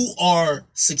who are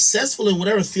successful in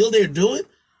whatever field they're doing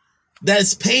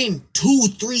that's paying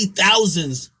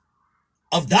 $2,000-$3,000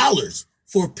 of dollars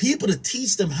for people to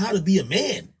teach them how to be a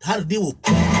man, how to deal with.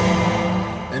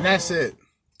 And that's it.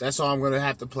 That's all I'm gonna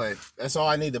have to play. That's all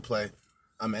I need to play.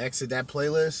 I'm gonna exit that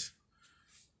playlist.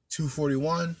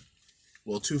 241.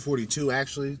 Well, 242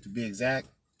 actually, to be exact.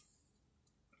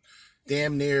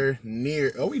 Damn near.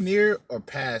 Are we near or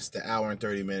past the hour and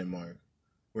 30-minute mark?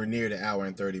 We're near the hour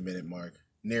and 30-minute mark.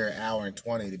 Near an hour and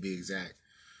 20 to be exact.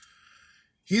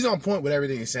 He's on point with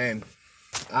everything he's saying.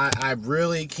 I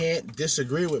really can't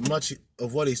disagree with much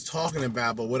of what he's talking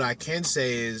about, but what I can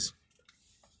say is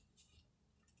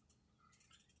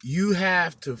you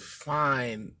have to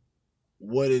find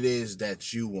what it is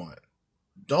that you want.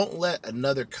 Don't let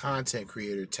another content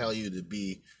creator tell you to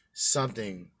be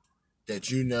something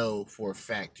that you know for a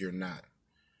fact you're not.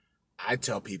 I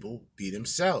tell people, be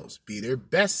themselves, be their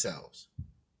best selves,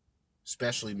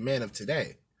 especially men of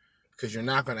today, because you're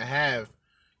not going to have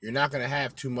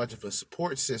too much of a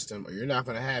support system, or you're not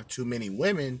going to have too many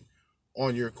women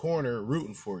on your corner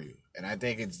rooting for you. And I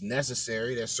think it's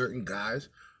necessary that certain guys,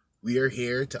 we are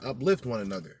here to uplift one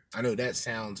another. I know that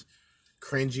sounds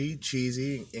cringy,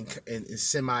 cheesy, and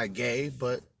semi-gay,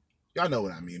 but Y'all know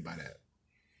what I mean by that.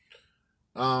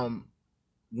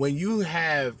 When you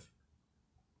have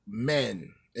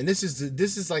men, and this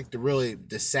is like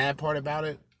the sad part about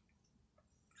it.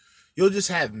 You'll just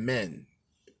have men.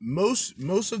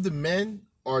 Most of the men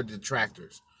are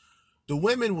detractors. The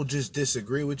women will just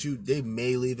disagree with you. They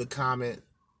may leave a comment,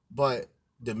 but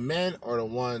the men are the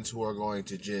ones who are going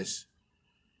to just,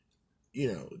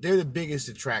 they're the biggest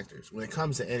detractors when it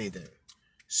comes to anything,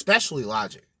 especially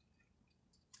logic.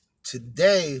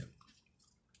 Today,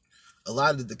 a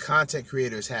lot of the content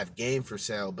creators have game for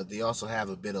sale, but they also have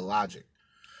a bit of logic.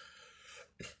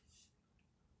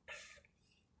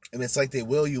 And it's like they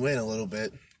will you in a little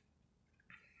bit.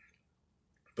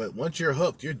 But once you're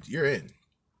hooked, you're in.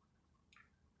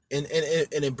 And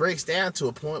it breaks down to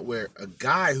a point where a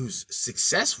guy who's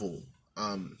successful,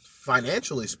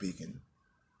 financially speaking,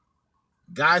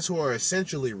 guys who are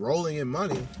essentially rolling in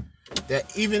money,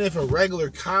 that even if a regular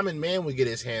common man would get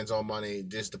his hands on money,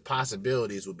 just the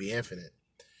possibilities would be infinite.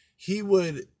 He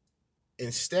would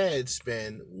instead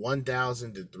spend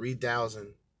 1,000 to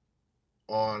 3,000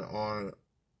 on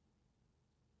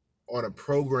a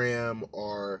program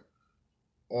or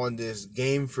on this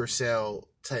game for sale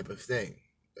type of thing.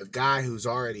 A guy who's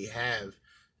already have,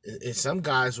 and some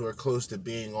guys who are close to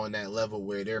being on that level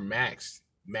where they're max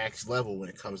level when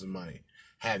it comes to money,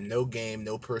 have no game,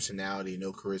 no personality,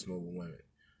 no charisma with women.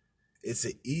 It's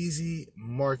an easy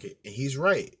market, and he's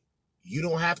right. You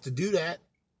don't have to do that.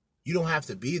 You don't have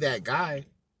to be that guy,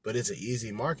 but it's an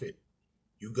easy market.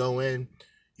 You go in,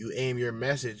 you aim your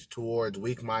message towards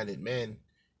weak-minded men,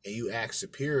 and you act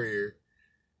superior,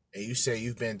 and you say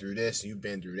you've been through this and you've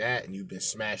been through that, and you've been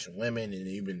smashing women, and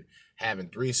you've been having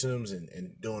threesomes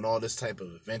and doing all this type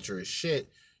of adventurous shit,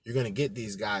 you're going to get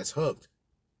these guys hooked,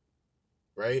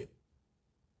 right?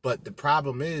 But the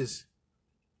problem is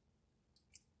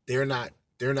they're not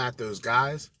those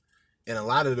guys, and a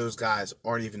lot of those guys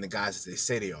aren't even the guys that they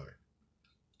say they are.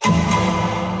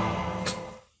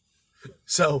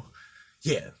 So,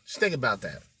 yeah, just think about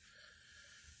that.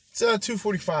 It's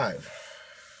 2:45.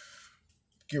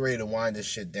 Get ready to wind this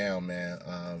shit down, man.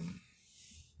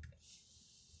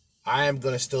 I am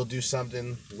going to still do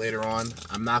something later on.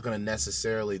 I'm not going to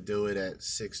necessarily do it at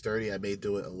 6:30. I may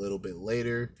do it a little bit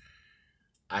later.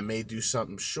 I may do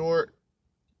something short.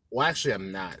 Well, actually,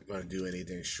 I'm not going to do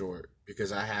anything short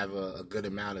because I have a good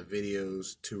amount of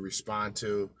videos to respond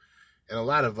to and a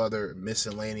lot of other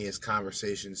miscellaneous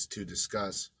conversations to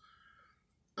discuss.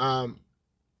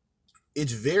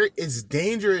 It's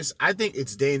dangerous. I think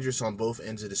it's dangerous on both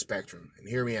ends of the spectrum. And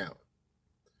hear me out.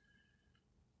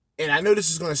 And I know this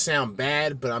is going to sound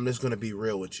bad, but I'm just going to be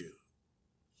real with you.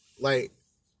 Like,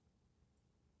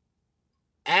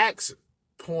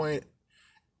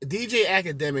 DJ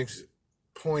Academic's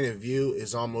point of view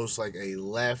is almost like a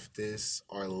leftist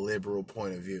or liberal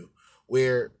point of view,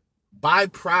 where by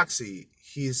proxy,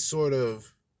 he's sort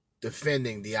of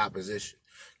defending the opposition.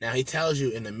 Now, he tells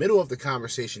you in the middle of the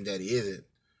conversation that he isn't,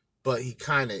 but he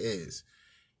kind of is.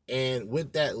 And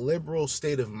with that liberal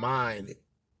state of mind,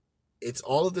 it's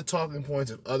all of the talking points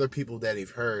of other people that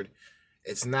he's heard.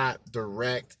 It's not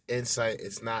direct insight.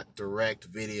 It's not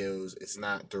direct videos. It's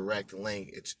not direct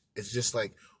link. It's just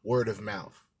like word of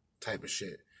mouth type of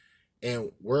shit.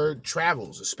 And word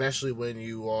travels, especially when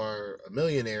you are a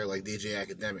millionaire like DJ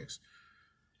Academics.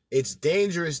 It's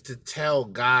dangerous to tell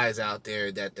guys out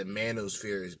there that the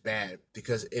manosphere is bad,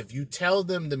 because if you tell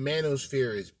them the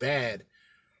manosphere is bad,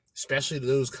 especially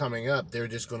those coming up, they're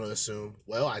just going to assume,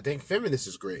 well, I think feminist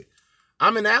is great.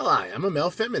 I'm an ally. I'm a male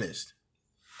feminist.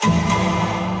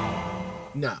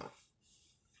 No.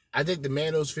 I think the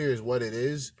manosphere is what it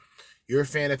is. You're a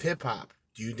fan of hip-hop.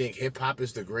 Do you think hip-hop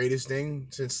is the greatest thing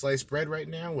since sliced bread right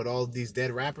now with all these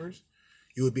dead rappers?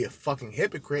 You would be a fucking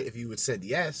hypocrite if you would said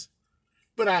yes.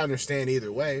 But I understand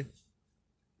either way.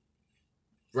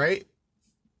 Right?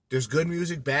 There's good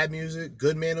music, good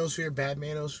manosphere, bad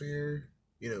manosphere.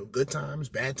 Good times,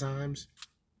 bad times.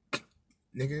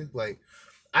 Nigga, like,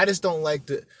 I just don't like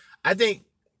I think,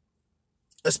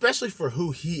 especially for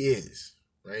who he is,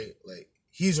 right? Like,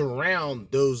 he's around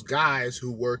those guys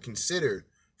who were considered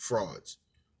frauds.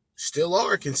 Still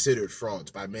are considered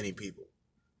frauds by many people.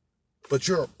 But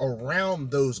you're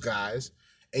around those guys,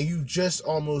 and you just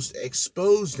almost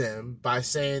expose them by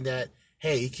saying that,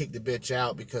 hey, he kicked the bitch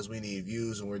out because we need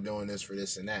views and we're doing this for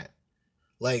this and that.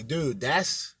 Like, dude, that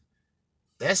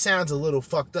sounds a little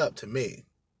fucked up to me.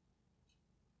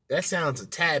 That sounds a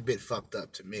tad bit fucked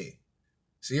up to me.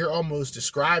 So you're almost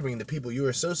describing the people you're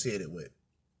associated with.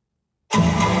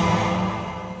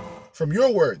 From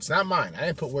your words, not mine. I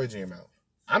didn't put words in your mouth.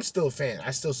 I'm still a fan.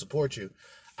 I still support you.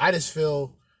 I just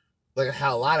feel like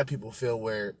how a lot of people feel,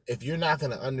 where if you're not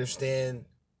going to understand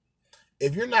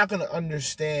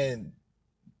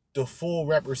the full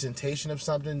representation of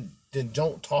something, then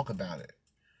don't talk about it,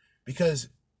 because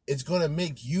it's going to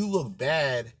make you look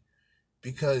bad,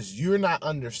 because you're not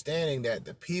understanding that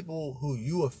the people who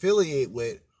you affiliate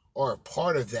with are a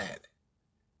part of that.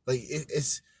 Like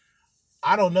it's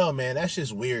I don't know, man. That's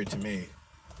just weird to me.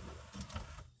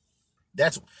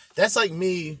 That's that's like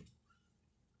me.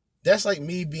 That's like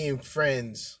me being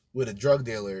friends with a drug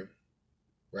dealer,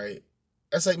 right?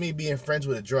 That's like me being friends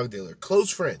with a drug dealer.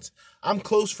 Close friends. I'm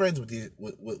close friends with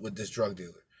with this drug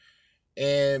dealer,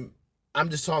 and I'm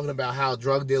just talking about how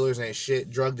drug dealers ain't shit.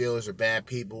 Drug dealers are bad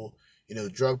people. You know,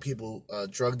 drug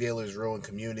dealers ruin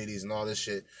communities and all this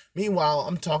shit. Meanwhile,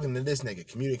 I'm talking to this nigga,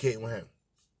 communicating with him.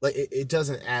 Like it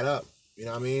doesn't add up. You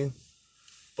know what I mean?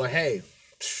 But hey,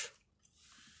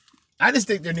 I just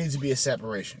think there needs to be a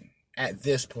separation at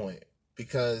this point,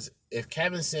 because if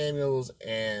Kevin Samuels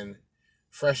and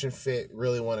Fresh and Fit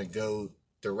really want to go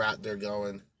the route they're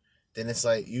going, then it's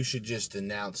like you should just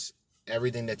denounce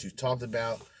everything that you talked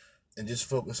about and just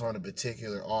focus on a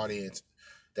particular audience.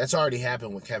 That's already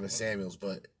happened with Kevin Samuels,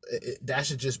 but that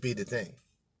should just be the thing,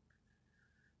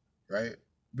 right?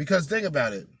 Because think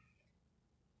about it.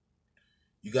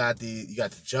 You got the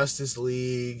Justice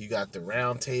League, you got the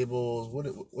round tables.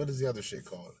 What is the other shit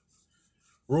called?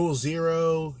 Rule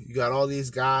Zero. You got all these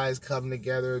guys coming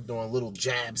together doing little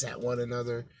jabs at one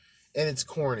another, and it's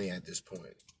corny at this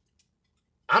point.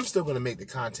 I'm still gonna make the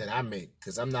content I make,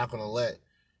 because I'm not gonna let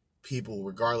people,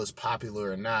 regardless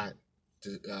popular or not,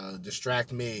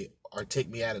 distract me or take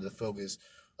me out of the focus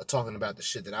of talking about the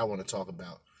shit that I want to talk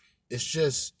about.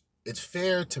 It's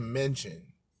fair to mention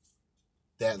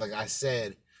that, like I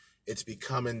said, it's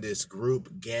becoming this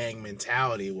group gang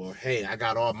mentality where, hey, I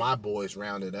got all my boys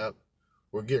rounded up.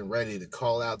 We're getting ready to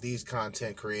call out these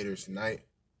content creators tonight.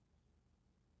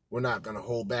 We're not gonna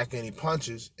hold back any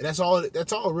punches, and that's all it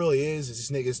really is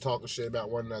just niggas talking shit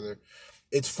about one another.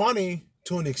 It's funny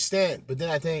to an extent, but then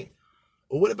I think,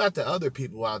 well, what about the other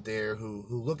people out there who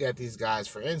look at these guys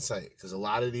for insight? Because a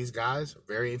lot of these guys are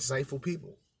very insightful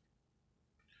people.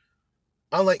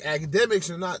 Unlike academics,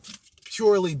 are not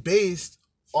purely based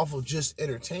off of just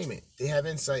entertainment. They have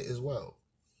insight as well.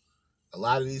 A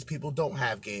lot of these people don't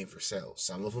have game for sales.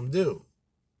 Some of them do.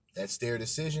 That's their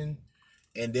decision,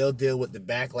 and they'll deal with the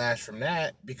backlash from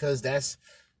that, because that's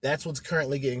what's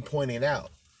currently getting pointed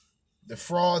out. The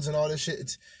frauds and all this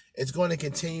shit, it's going to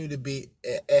continue to be,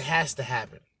 it has to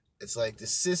happen. It's like the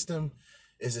system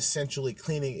is essentially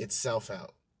cleaning itself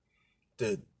out.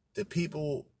 The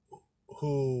people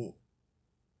who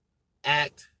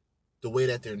act the way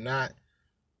that they're not,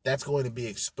 that's going to be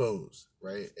exposed,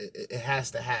 right? It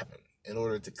has to happen in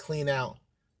order to clean out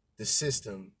the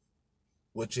system,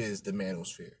 which is the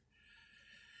manosphere.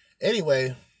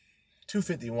 Anyway,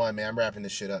 2:51, man. I'm wrapping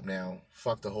this shit up now.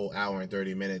 Fuck the whole hour and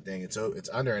 30-minute thing. It's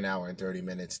under an hour and 30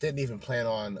 minutes. Didn't even plan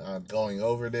on going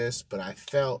over this, but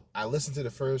I listened to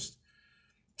the first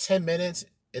 10 minutes,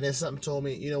 and then something told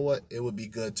me, you know what? It would be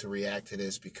good to react to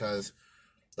this, because,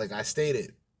 like I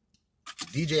stated,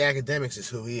 DJ Academics is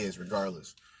who he is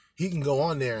regardless. He can go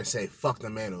on there and say, fuck the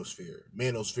manosphere.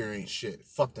 Manosphere ain't shit.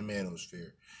 Fuck the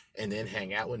manosphere. And then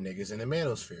hang out with niggas in the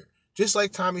manosphere. Just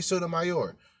like Tommy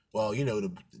Sotomayor. Well, you know,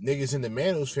 the niggas in the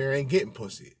manosphere ain't getting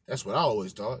pussy. That's what I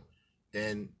always thought.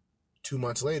 Then 2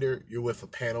 months later, you're with a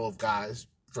panel of guys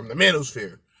from the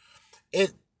manosphere.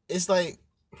 It's like,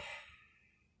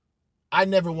 I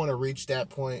never want to reach that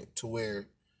point to where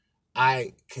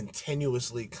I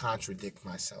continuously contradict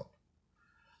myself.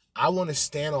 I want to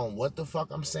stand on what the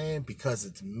fuck I'm saying, because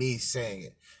it's me saying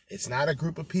it. It's not a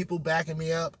group of people backing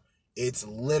me up. It's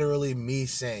literally me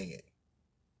saying it.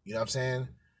 You know what I'm saying?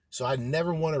 So I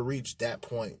never want to reach that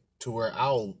point to where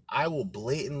I will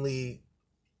blatantly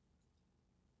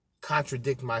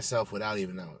contradict myself without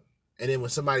even knowing. And then when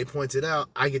somebody points it out,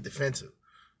 I get defensive.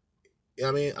 You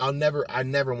know what I mean? I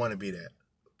never want to be that.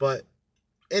 But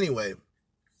anyway,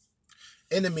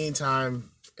 in the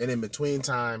meantime, and in between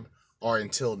time, or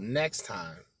until next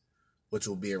time, which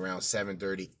will be around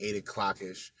 7:30, 8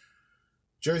 o'clock-ish,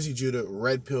 Jersey Judah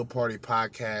Red Pill Party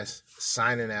Podcast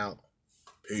signing out.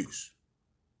 Peace.